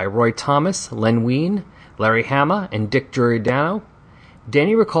Dragon, by Roy Thomas, Len Wein, Larry Hama, and Dick Giordano.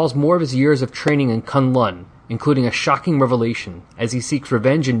 Danny recalls more of his years of training in Kunlun, including a shocking revelation as he seeks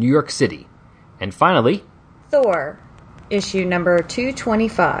revenge in New York City. And finally, Thor, issue number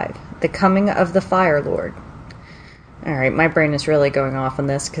 225, The Coming of the Fire Lord. Alright, my brain is really going off on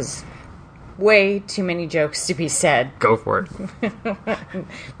this because way too many jokes to be said. Go for it.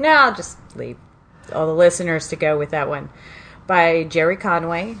 No, I'll just leave all the listeners to go with that one. By Jerry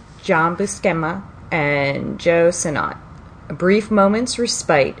Conway, John Buscema, and Joe Sinnott. A brief moment's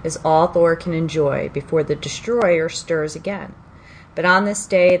respite is all Thor can enjoy before the Destroyer stirs again. But on this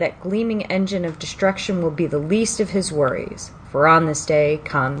day, that gleaming engine of destruction will be the least of his worries, for on this day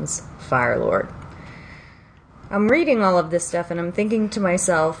comes Firelord. I'm reading all of this stuff and I'm thinking to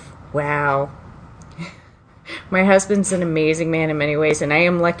myself, wow, my husband's an amazing man in many ways, and I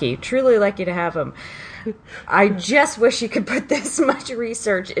am lucky, truly lucky to have him. I just wish he could put this much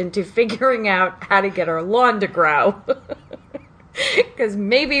research into figuring out how to get our lawn to grow. Because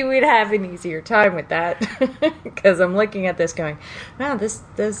maybe we'd have an easier time with that. Because I'm looking at this going, wow, this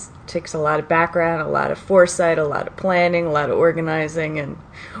takes a lot of background, a lot of foresight, a lot of planning, a lot of organizing, and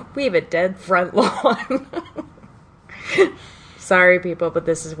we have a dead front lawn. Sorry, people, but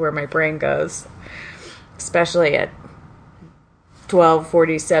this is where my brain goes. Especially at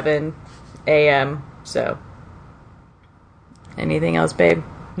 12:47 a.m. So, anything else, babe?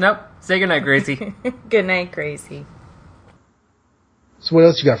 Nope. Say goodnight, Gracie. Good night, Gracie. So what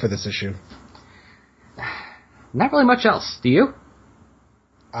else you got for this issue? Not really much else. Do you?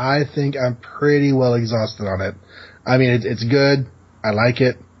 I think I'm pretty well exhausted on it. I mean, it's good. I like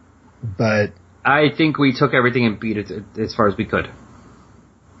it. But I think we took everything and beat it as far as we could.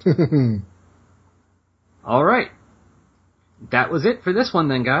 All right. That was it for this one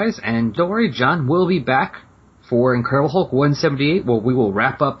then, guys. And don't worry, John will be back for Incredible Hulk 178, where we will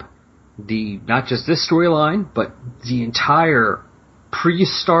wrap up not just this storyline, but the entire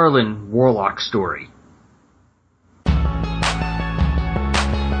pre-Starlin Warlock story.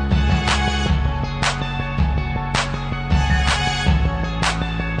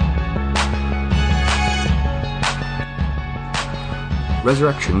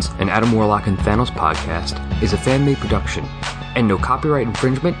 Resurrections, an Adam Warlock and Thanos podcast, is a fan-made production, and no copyright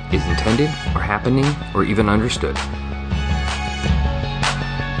infringement is intended, or happening, or even understood.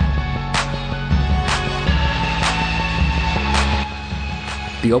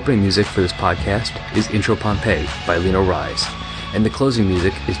 The opening music for this podcast is Intro Pompeii by Lino Rise, and the closing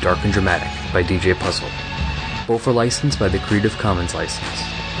music is Dark and Dramatic by DJ Puzzle. Both are licensed by the Creative Commons license.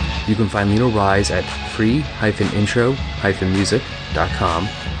 You can find Lino Rise at free-intro-music.com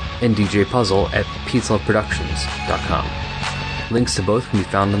and DJ Puzzle at peaceloveproductions.com. Links to both can be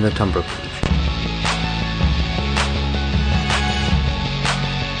found on the Tumblr page.